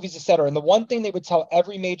Pixar movies, et cetera. And the one thing they would tell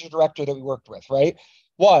every major director that we worked with, right,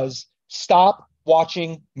 was stop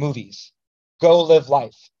watching movies. go live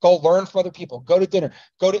life, go learn from other people, go to dinner,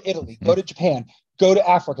 go to Italy, go to Japan, go to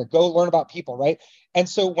Africa, go learn about people, right? And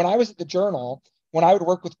so when I was at the Journal, when I would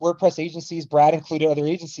work with WordPress agencies, Brad included other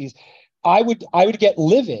agencies, I would get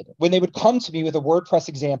livid when they would come to me with a WordPress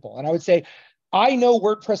example. And I would say, I know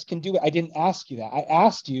WordPress can do it. I didn't ask you that. I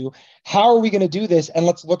asked you, how are we going to do this? And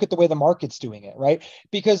let's look at the way the market's doing it, right?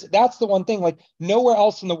 Because that's the one thing, like nowhere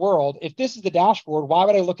else in the world, if this is the dashboard, why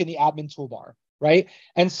would I look in the admin toolbar, right?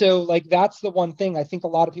 And so like, that's the one thing I think a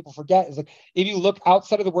lot of people forget is like, if you look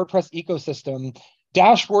outside of the WordPress ecosystem,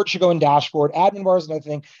 dashboard should go in dashboard, admin bar is another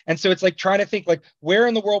thing. And so it's like trying to think like, where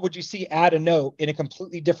in the world would you see add a note in a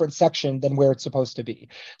completely different section than where it's supposed to be?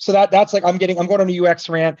 So that's like, I'm going on a UX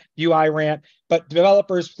rant, UI rant, but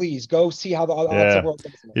developers, please go see how the outside world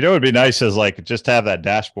does it. You know, what would be nice is like, just have that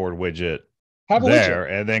dashboard widget have a there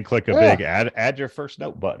widget. And then click a big add your first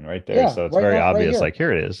note button right there. Yeah, So it's right very now, obvious. right like,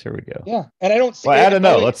 here it is. Here we go. Yeah. And I don't see add a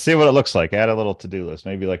note. Let's see what it looks like. Add a little to-do list.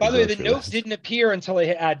 Maybe like by a the way, the note list. didn't appear until I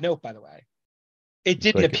hit add note, by the way. It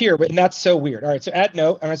didn't appear, but and that's so weird. All right, so add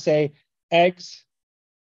note. I'm gonna say eggs,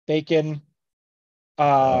 bacon,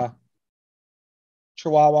 Chihuahua,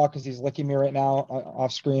 because he's licking me right now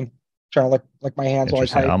off screen, trying to lick my hands while I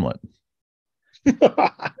type. Omelet.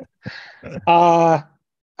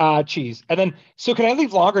 Cheese. And then, so can I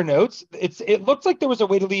leave longer notes? It looks like there was a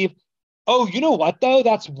way to leave. Oh, you know what though?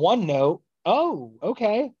 That's one note. Oh,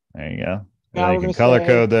 okay. There you go. Now you can color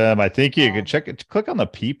code them. I think you can click on the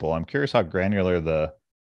people. I'm curious how granular the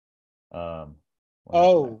that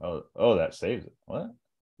saves it. What?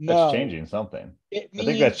 No. That's changing something. I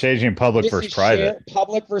think that's changing public versus private.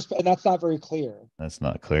 Public versus, and that's not very clear. That's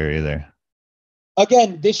not clear either.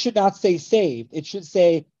 Again, this should not say saved. It should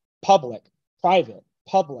say public, private,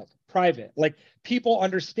 public, private. Like people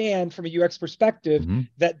understand from a UX perspective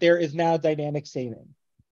that there is now dynamic saving.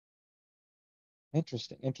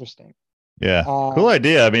 Interesting. Yeah, cool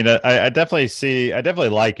idea. I mean, I definitely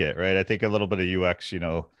like it, right? I think a little bit of UX,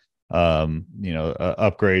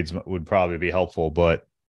 upgrades would probably be helpful, but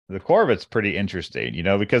the core of it's pretty interesting,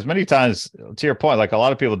 because many times, to your point, like a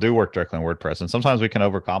lot of people do work directly on WordPress, and sometimes we can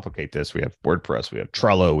overcomplicate this. We have WordPress, we have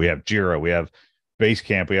Trello, we have Jira, we have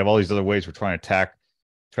Basecamp, we have all these other ways we're trying to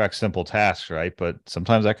track simple tasks, right? But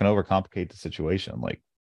sometimes that can overcomplicate the situation. Like,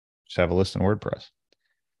 just have a list in WordPress.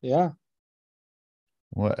 Yeah.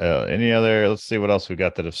 What any other? Let's see what else we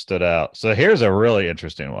got that have stood out. So here's a really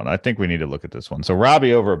interesting one. I think we need to look at this one. So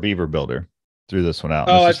Robbie over at Beaver Builder threw this one out.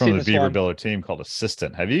 This is from the Beaver Builder team called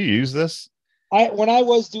Assistant. Have you used this? When I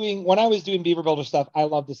was doing Beaver Builder stuff, I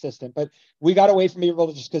loved Assistant, but we got away from Beaver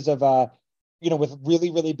Builder just because of with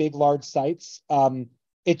really, really big, large sites.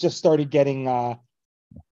 It just started getting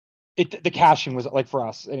the caching was like for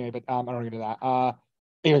us anyway, but I don't want to get into that.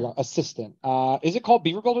 Here we go. Assistant. Is it called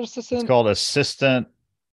Beaver Builder Assistant? It's called Assistant.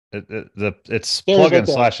 It's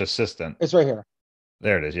plugin / assistant. It's right here.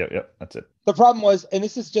 There it is. Yep. That's it. The problem was, and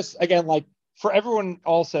this is just again like for everyone.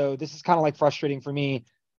 Also, this is kind of like frustrating for me.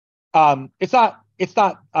 It's not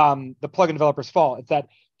the plugin developer's fault. It's that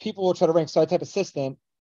people will try to rank. So I type assistant.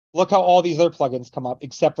 Look how all these other plugins come up,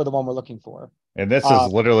 except for the one we're looking for. And this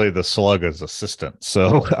is literally the slug as assistant.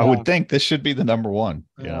 So I would think this should be the number one.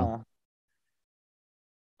 All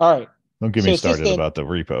right. Don't get me started about the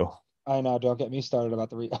repo. I know. Don't get me started about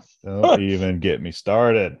the repo. Don't even get me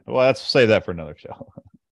started. Well, let's say that for another show.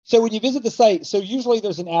 So when you visit the site, so usually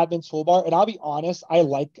there's an admin toolbar, and I'll be honest, I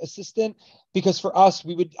like Assistant because for us,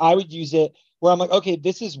 I would use it where I'm like, okay,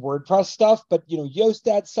 this is WordPress stuff, but Yoast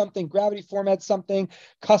adds something, Gravity adds something,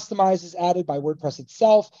 Customize is added by WordPress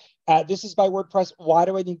itself. This is by WordPress. Why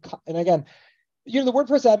do I need? And again, the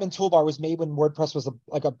WordPress admin toolbar was made when WordPress was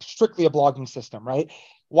strictly a blogging system, right?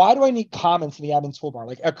 Why do I need comments in the admin toolbar?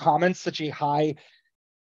 Like, are comments such a high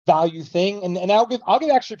value thing? And I'll give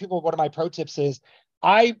actually people one of my pro tips is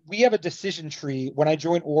we have a decision tree when I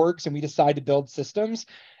join orgs and we decide to build systems.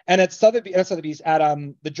 And at Sotheby's at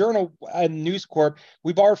the Journal and News Corp,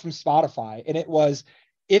 we borrowed from Spotify, and it was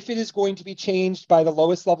if it is going to be changed by the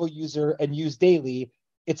lowest level user and used daily,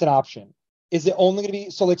 it's an option. Is it only going to be,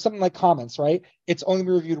 so like something like comments, right? It's only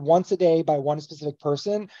be reviewed once a day by one specific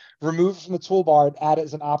person, remove from the toolbar and add it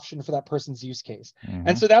as an option for that person's use case.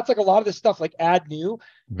 And so that's like a lot of this stuff, like add new.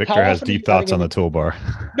 Victor has deep thoughts on the toolbar.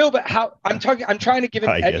 No, but I'm trying to give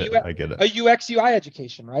I get it. A UX UI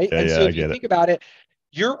education, right? Yeah, and so if you think about it,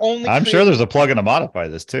 you're only I'm sure there's a plugin to modify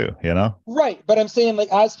this too, Right. But I'm saying like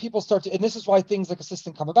as people start to, and this is why things like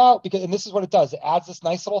Assistant come about, and this is what it does. It adds this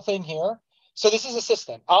nice little thing here. So this is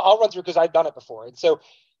Assistant. I'll run through because I've done it before. And so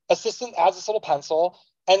Assistant adds this little pencil.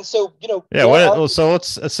 And so, Yeah. there are, So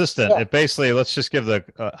let's assistant. yeah, It basically, let's just give the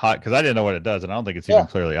hot, because I didn't know what it does, and I don't think it's even yeah,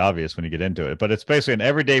 clearly obvious when you get into it. But it's basically an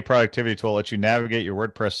everyday productivity tool that lets you navigate your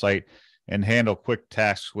WordPress site and handle quick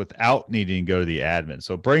tasks without needing to go to the admin.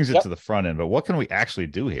 So it brings it to yep. the front end. But what can we actually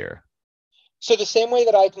do here? So the same way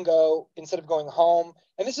that I can go, instead of going home,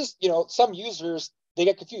 and this is, some users, they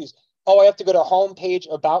get confused. Oh, I have to go to home page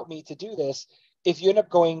about me to do this. If you end up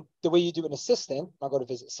going the way you do an assistant, I'll go to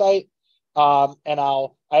visit site, and I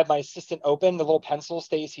have my assistant open. The little pencil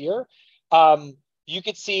stays here. You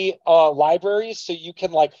could see libraries. So you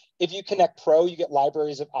can, like, if you connect Pro, you get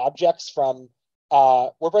libraries of objects from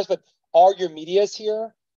WordPress, but all your media is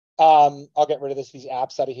here. I'll get rid of these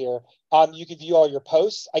apps out of here. You can view all your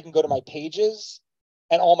posts. I can go to my pages,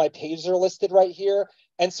 and all my pages are listed right here.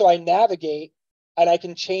 And so I navigate, and I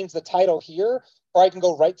can change the title here, or I can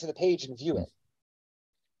go right to the page and view it.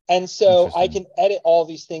 And so I Interesting. can edit all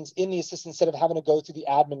these things in the assistant instead of having to go through the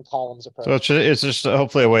admin columns So approach it's just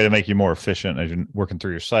hopefully a way to make you more efficient as you're working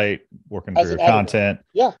through your site, working through as your an editor. content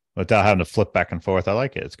Yeah. without having to flip back and forth. I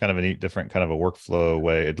like it. It's kind of a neat, different kind of a workflow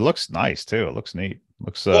way. It looks nice too. It looks neat.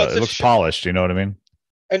 Well, It looks polished. You know what I mean?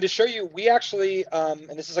 and to show you, we actually,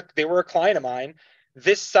 and this is they were a client of mine.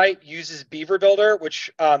 This site uses Beaver Builder, which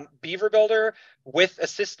Beaver Builder with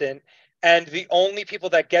Assistant, and the only people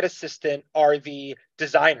that get Assistant are the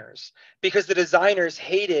designers, because the designers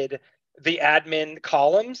hated the admin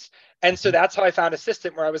columns. And so that's how I found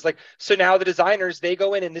Assistant, where I was like, so now the designers, they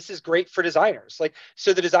go in, and this is great for designers. Like,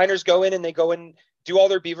 so the designers go in and they go and do all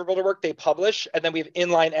their Beaver Builder work, they publish, and then we have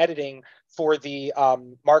inline editing for the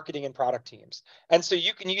marketing and product teams. And so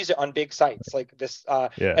you can use it on big sites like this,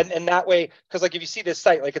 Yeah. and that way, because like if you see this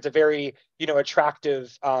site, like it's a very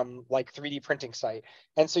attractive like 3D printing site,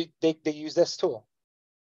 and so they use this tool.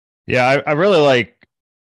 Yeah. I like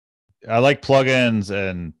plugins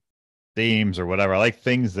and themes or whatever. I like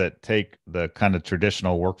things that take the kind of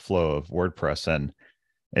traditional workflow of WordPress and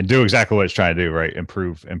do exactly what it's trying to do, right?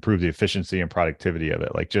 Improve the efficiency and productivity of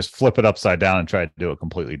it. Like just flip it upside down and try to do it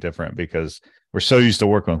completely different because we're so used to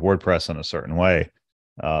working with WordPress in a certain way.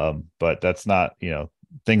 But that's not,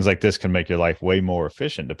 things like this can make your life way more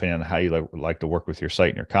efficient depending on how you like to work with your site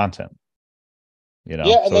and your content. Yeah, and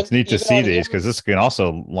So then it's neat to even see on these here, because this can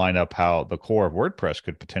also line up how the core of WordPress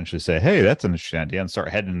could potentially say, hey, that's an interesting idea, and start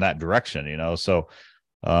heading in that direction. So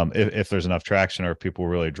if there's enough traction or if people are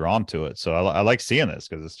really drawn to it. So I like seeing this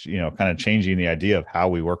because it's, kind of changing the idea of how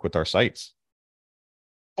we work with our sites.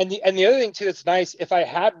 and the other thing too that's nice, if I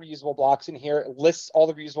had reusable blocks in here, it lists all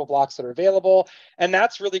the reusable blocks that are available, and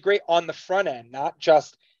that's really great on the front end, not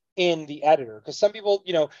just in the editor. Because some people,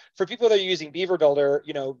 for people that are using Beaver Builder,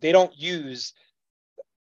 they don't use.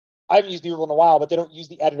 I haven't used Beaver Builder in a while, but they don't use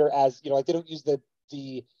the editor as, like they don't use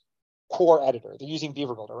the core editor. They're using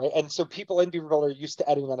Beaver Builder, right? And so people in Beaver Builder are used to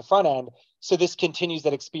editing on the front end. So this continues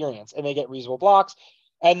that experience, and they get reusable blocks.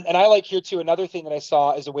 And I like here too, another thing that I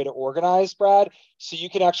saw is a way to organize, Brad. So you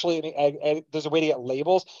can actually, there's a way to get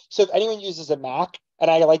labels. So if anyone uses a Mac, and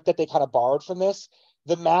I like that they kind of borrowed from this,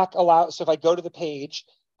 the Mac allows, so if I go to the page,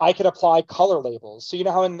 I can apply color labels. So you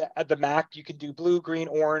know how at the Mac you can do blue, green,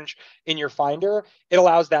 orange in your Finder? It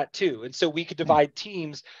allows that too. And so we could divide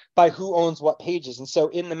teams by who owns what pages. And so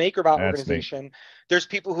in the MakerBot That's neat. organization, there's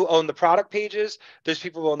people who own the product pages, there's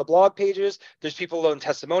people who own the blog pages, there's people who own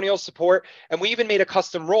testimonial support, and we even made a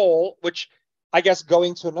custom role, which I guess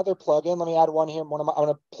going to another plugin, let me add one here. I'm going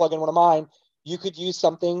to plug in one of mine. You could use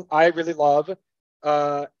something I really love,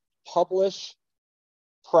 Publish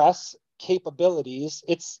Press Capabilities.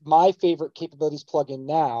 It's my favorite capabilities plugin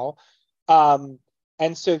now. And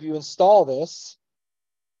so if you install this,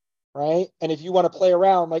 right, and if you want to play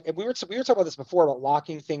around, like we were talking about this before about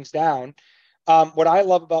locking things down. What I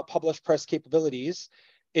love about Publish Press Capabilities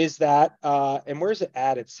is that, and where does it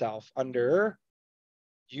add itself? Under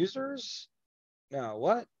users? No,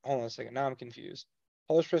 what? Hold on a second. Now I'm confused.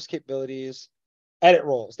 Publish Press Capabilities. Edit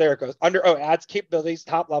roles. There it goes. Adds capabilities,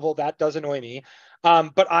 top level. That does annoy me.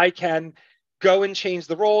 But I can go and change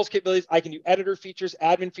the roles, capabilities. I can do editor features,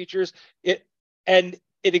 admin features. And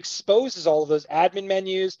it exposes all of those admin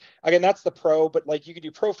menus. Again, that's the pro, but like you can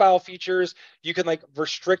do profile features. You can like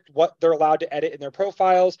restrict what they're allowed to edit in their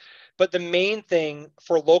profiles. But the main thing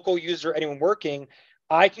for local user, anyone working,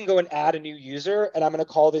 I can go and add a new user, and I'm going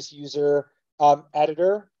to call this user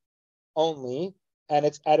editor only, and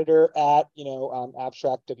it's editor at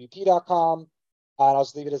abstractwp.com, and I'll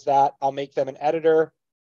just leave it as that. I'll make them an editor,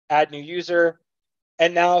 add new user,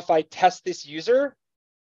 and now if I test this user,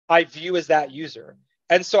 I view as that user.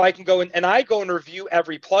 And so I can go in, and I go and review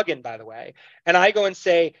every plugin, by the way, and I go and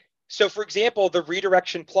say, So for example, the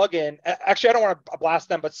redirection plugin, actually, I don't want to blast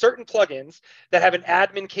them, but certain plugins that have an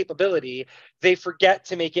admin capability, they forget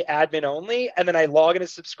to make it admin only. And then I log in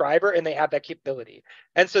as a subscriber and they have that capability.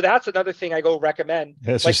 And so that's another thing I go recommend.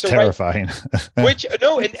 It's like, just so terrifying. which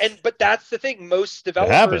no, but that's the thing. Most It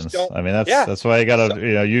developers happens. don't. I mean, Yeah. that's why you got to,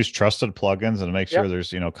 So, use trusted plugins and make sure yeah.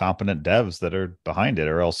 there's, competent devs that are behind it,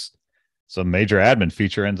 or else some major admin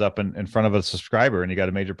feature ends up in front of a subscriber and you got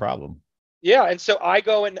a major problem. Yeah. And so I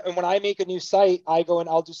go and when I make a new site, I go and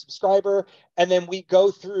I'll do subscriber, and then we go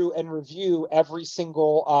through and review every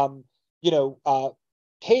single,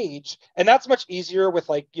 page. And that's much easier with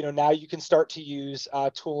like, now you can start to use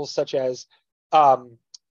tools such as,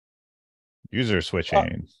 User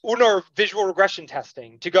switching. or visual regression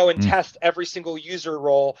testing to go and test every single user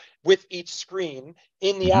role with each screen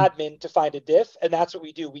in the admin to find a diff. And that's what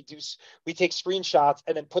we do. We take screenshots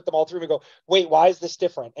and then put them all through and go, wait, why is this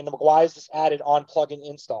different? And why is this added on plugin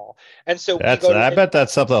install? And so I bet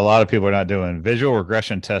that's something a lot of people are not doing. Visual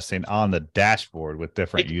regression testing on the dashboard with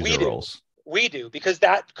different user roles. We do we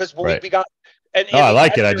got. And I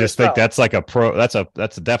like it. I just think that's like a pro. That's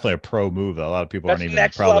definitely a pro move that a lot of people aren't even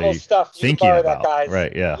next probably level stuff. You thinking can borrow about. That, guys.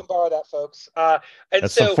 Right? Yeah. You can borrow that, folks.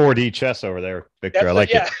 That's some 4D chess over there, Victor. I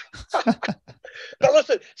like it. But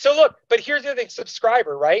listen. So look. But here's the other thing.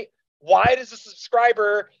 Subscriber, right? Why does a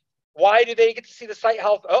subscriber? Why do they get to see the site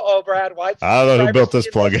health? Brad. Why? I don't know who built this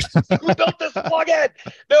plugin. Who built this plugin?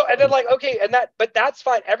 No, and then like, okay, but that's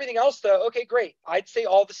fine. Everything else though, okay, great. I'd say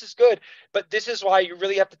all this is good, but this is why you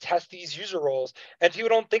really have to test these user roles. And people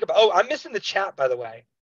don't think about. Oh, I'm missing the chat, by the way.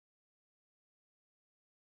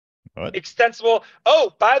 What? Extensible.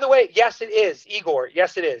 Oh, by the way, yes, it is, Igor.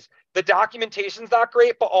 Yes, it is. The documentation's not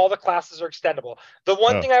great, but all the classes are extendable. The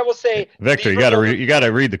one thing I will say, Victor, you got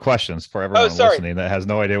to read the questions for everyone listening that has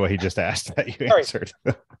no idea what he just asked that you answered.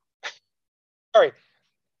 Sorry.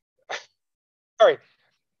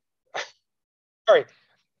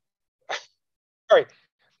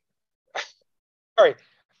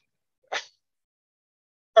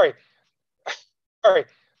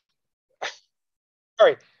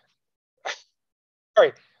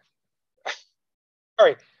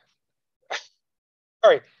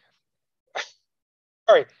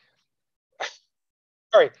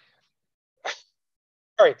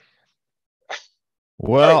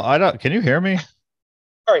 Well, I don't. Can you hear me?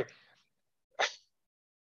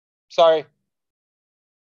 Sorry.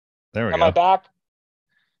 There we go. Am I back?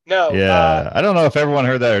 No. Yeah, I don't know if everyone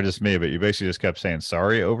heard that or just me, but you basically just kept saying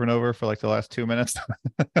sorry over and over for like the last 2 minutes.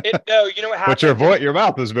 No, you know what happened? But your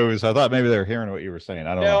mouth was moving, so I thought maybe they were hearing what you were saying.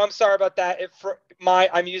 I don't know. No, I'm sorry about that.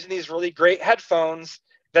 I'm using these really great headphones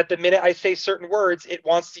that the minute I say certain words, it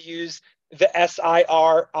wants to use the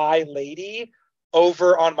SIRI lady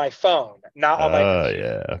over on my phone, not on my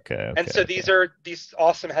computer. Yeah, okay. And so these are these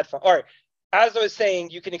awesome headphones. All right. As I was saying,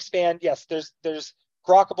 you can expand. Yes, there's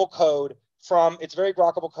grokkable code it's very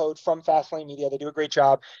grokkable code from Fastlane Media. They do a great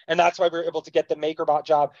job. And that's why we were able to get the MakerBot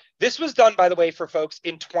job. This was done, by the way, for folks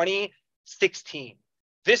in 2016.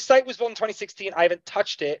 This site was built in 2016. I haven't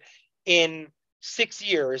touched it in 6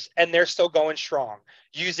 years, and they're still going strong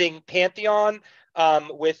using Pantheon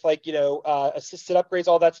with assisted upgrades,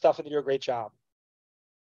 all that stuff, and they do a great job.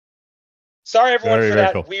 Sorry, everyone, for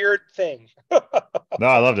that weird thing. No,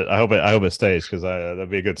 I loved it. I hope it stays, because that'd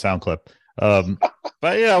be a good sound clip.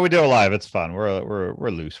 But yeah, we do it live. It's fun. We're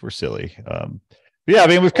loose. We're silly. Yeah, I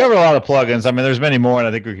mean, we've covered a lot of plugins. I mean, there's many more, and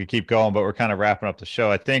I think we could keep going, but we're kind of wrapping up the show.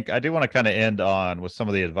 I do want to kind of end on with some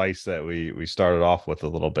of the advice that we started off with a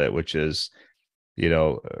little bit, which is,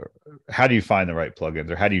 how do you find the right plugins,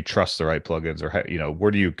 or how do you trust the right plugins, or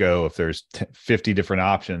where do you go if there's 50 different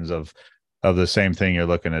options of the same thing you're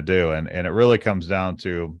looking to do? And it really comes down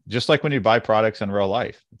to, just like when you buy products in real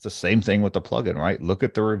life, it's the same thing with the plugin, right? Look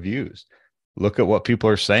at the reviews. Look at what people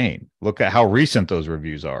are saying. Look at how recent those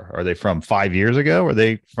reviews are. Are they from 5 years ago? Or are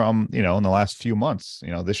they from, in the last few months,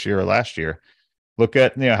 this year or last year? Look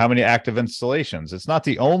at, how many active installations. It's not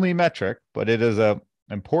the only metric, but it is a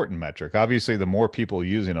important metric. Obviously, the more people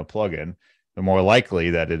using a plugin, the more likely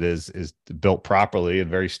that it is built properly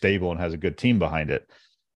and very stable and has a good team behind it.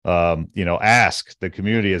 Ask. The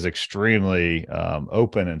community is extremely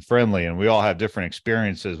open and friendly, and we all have different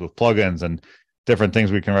experiences with plugins and different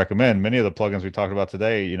things we can recommend. Many of the plugins we talked about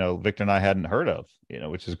today, Victor and I hadn't heard of,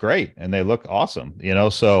 which is great. And they look awesome,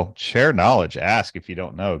 so share knowledge, ask if you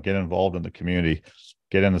don't know, get involved in the community,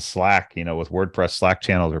 get in the Slack, with WordPress Slack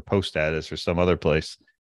channels or post status or some other place.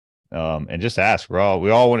 And just ask. We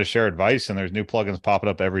all want to share advice, and there's new plugins popping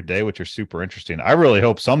up every day, which are super interesting. I really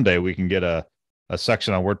hope someday we can get a a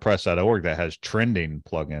section on WordPress.org that has trending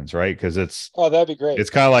plugins, right? Because Oh, that'd be great. it's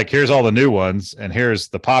kind of like, here's all the new ones and here's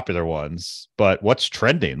the popular ones, but what's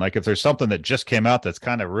trending? Like if there's something that just came out that's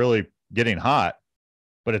kind of really getting hot,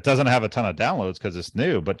 but it doesn't have a ton of downloads because it's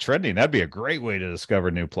new, but trending, that'd be a great way to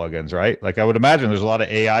discover new plugins, right? Like I would imagine there's a lot of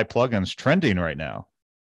AI plugins trending right now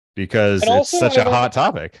because And it's also, such a hot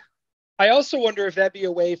topic. I also wonder if that'd be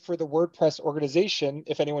a way for the WordPress organization,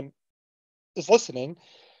 if anyone is listening,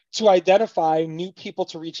 to identify new people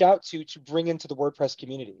to reach out to bring into the WordPress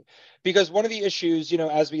community. Because one of the issues,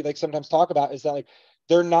 as we like sometimes talk about, is that like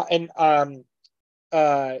they're not, and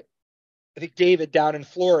I think David down in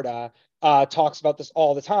Florida talks about this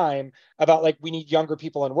all the time about like we need younger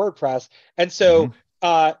people in WordPress. And so,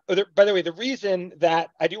 by the way, the reason that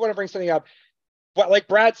I do want to bring something up, but like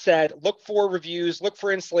Brad said, look for reviews, look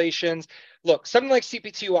for installations. Look, something like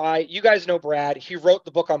CP2I, you guys know Brad, he wrote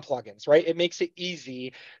the book on plugins, right? It makes it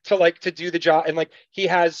easy to do the job. And like he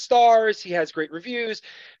has stars, he has great reviews,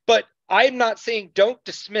 but I'm not saying don't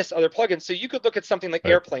dismiss other plugins. So you could look at something like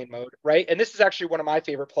airplane mode, right? And this is actually one of my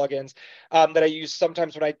favorite plugins that I use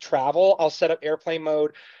sometimes when I travel. I'll set up airplane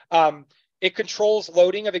mode. It controls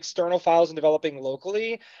loading of external files and developing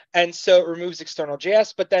locally. And so it removes external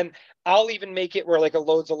JS, but then I'll even make it where like it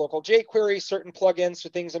loads a local jQuery, certain plugins for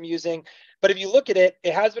things I'm using. But if you look at it,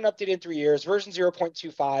 it has been updated in 3 years, version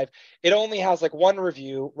 0.25. It only has like one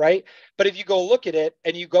review, right? But if you go look at it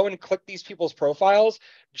and you go and click these people's profiles,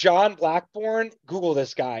 John Blackburn, Google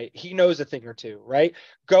this guy. He knows a thing or two, right?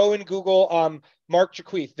 Go and Google Mark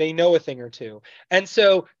Jaquith. They know a thing or two. And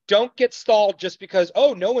so don't get stalled just because,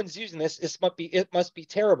 oh, no one's using this. It must be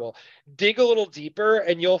terrible. Dig a little deeper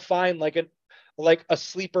and you'll find like a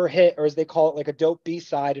sleeper hit, or as they call it, like a dope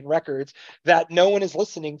B-side in records that no one is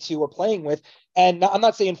listening to or playing with. And I'm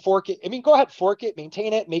not saying fork it. I mean, go ahead, fork it,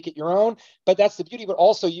 maintain it, make it your own. But that's the beauty. But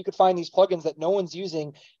also you could find these plugins that no one's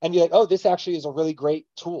using and be like, oh, this actually is a really great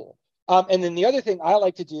tool. And then the other thing I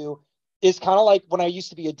like to do is kind of like when I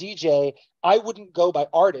used to be a DJ, I wouldn't go by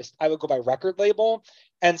artist. I would go by record label.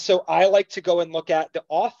 And so I like to go and look at the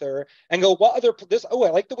author and go, what other I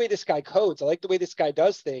like the way this guy codes. I like the way this guy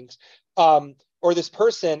does things. Or this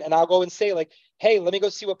person, and I'll go and say like, hey, let me go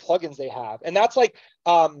see what plugins they have. And that's like,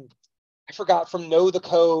 I forgot from Know the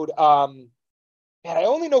Code. Man, I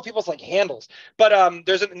only know people's like handles, but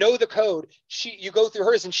there's a Know the Code. You go through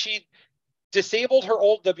hers and she disabled her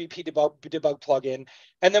old WP debug plugin.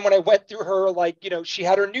 And then when I went through her, like, she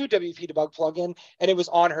had her new WP debug plugin and it was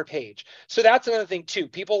on her page. So that's another thing too.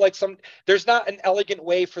 People like there's not an elegant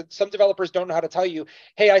way for some developers don't know how to tell you,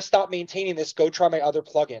 hey, I stopped maintaining this, go try my other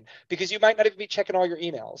plugin, because you might not even be checking all your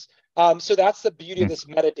emails. So that's the beauty of this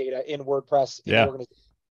metadata in WordPress in the organization.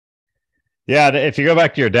 Yeah, if you go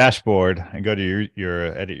back to your dashboard and go to your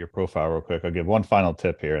edit your profile real quick, I'll give one final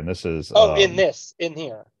tip here. And this is in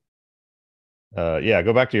here. Yeah,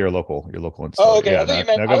 go back to your local installer. Oh, okay. Yeah,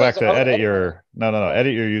 now go back to edit your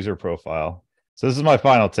edit your user profile. So this is my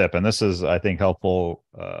final tip, and this is, I think, helpful.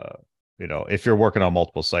 If you're working on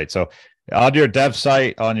multiple sites. So on your dev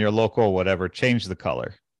site, on your local, whatever, change the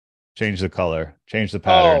color, change the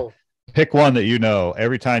pattern. Pick one that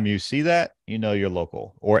every time you see that, you're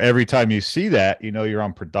local, or every time you see that, you're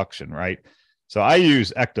on production, right? So I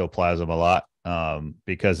use ectoplasm a lot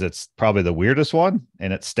because it's probably the weirdest one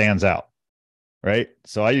and it stands out. Right.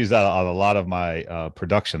 So I use that on a lot of my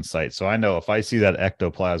production sites. So I know if I see that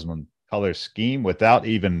ectoplasm color scheme without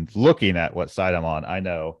even looking at what site I'm on, I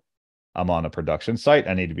know I'm on a production site.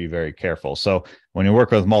 I need to be very careful. So when you work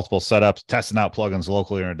with multiple setups, testing out plugins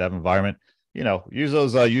locally in a dev environment, use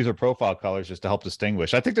those user profile colors just to help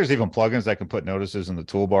distinguish. I think there's even plugins that can put notices in the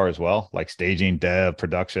toolbar as well, like staging, dev,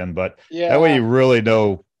 production. But that way you really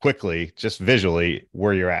know quickly, just visually,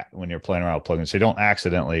 where you're at when you're playing around with plugins. So you don't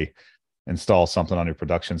accidentally install something on your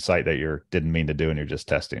production site that you didn't mean to do and you're just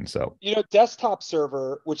testing. So desktop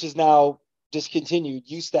server, which is now discontinued,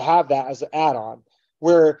 used to have that as an add-on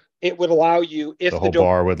where it would allow you, if the whole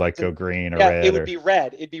bar would like go green or red. It would be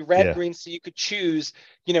red. It'd be red, green, so you could choose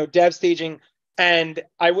dev staging. And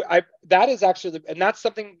I that is actually, and that's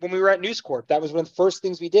something when we were at News Corp, that was one of the first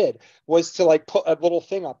things we did, was to like put a little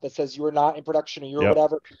thing up that says you are not in production or you're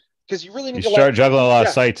whatever. Because you really need to start juggling a lot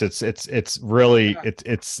of sites. It's really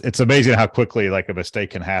it's amazing how quickly like a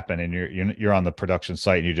mistake can happen, and you're on the production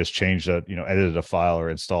site and you just changed edited a file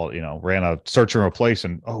or installed, ran a search and replace,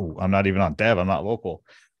 and I'm not even on dev, I'm not local,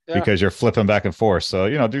 because you're flipping back and forth. So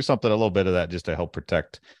do something, a little bit of that, just to help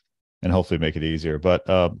protect and hopefully make it easier. But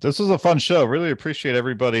this was a fun show. Really appreciate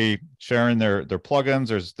everybody sharing their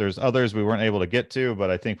plugins. There's others we weren't able to get to, but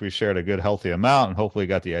I think we shared a good healthy amount and hopefully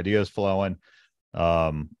got the ideas flowing.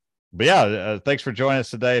 But yeah, thanks for joining us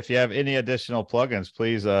today. If you have any additional plugins,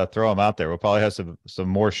 please throw them out there. We'll probably have some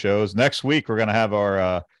more shows next week. We're going to have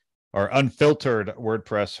our unfiltered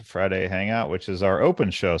WordPress Friday Hangout, which is our open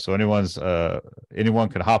show. So anyone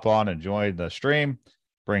can hop on and join the stream,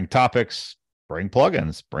 bring topics, bring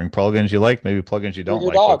plugins you like, maybe plugins you don't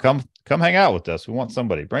like. But come hang out with us. We want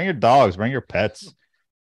somebody. Bring your dogs, bring your pets,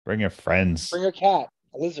 bring your friends. Bring your cat,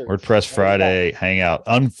 a lizard. WordPress Friday Hangout,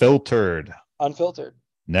 unfiltered.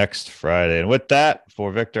 Next Friday. And with that, for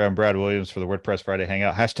Victor, I'm Brad Williams for the WordPress Friday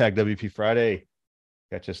Hangout. Hashtag WP Friday.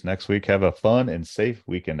 Catch us next week. Have a fun and safe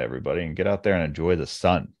weekend, everybody, and get out there and enjoy the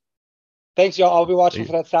sun. Thanks, y'all. I'll be watching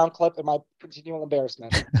for that sound clip and my continual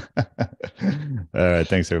embarrassment. All right.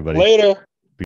 Thanks, everybody. Later.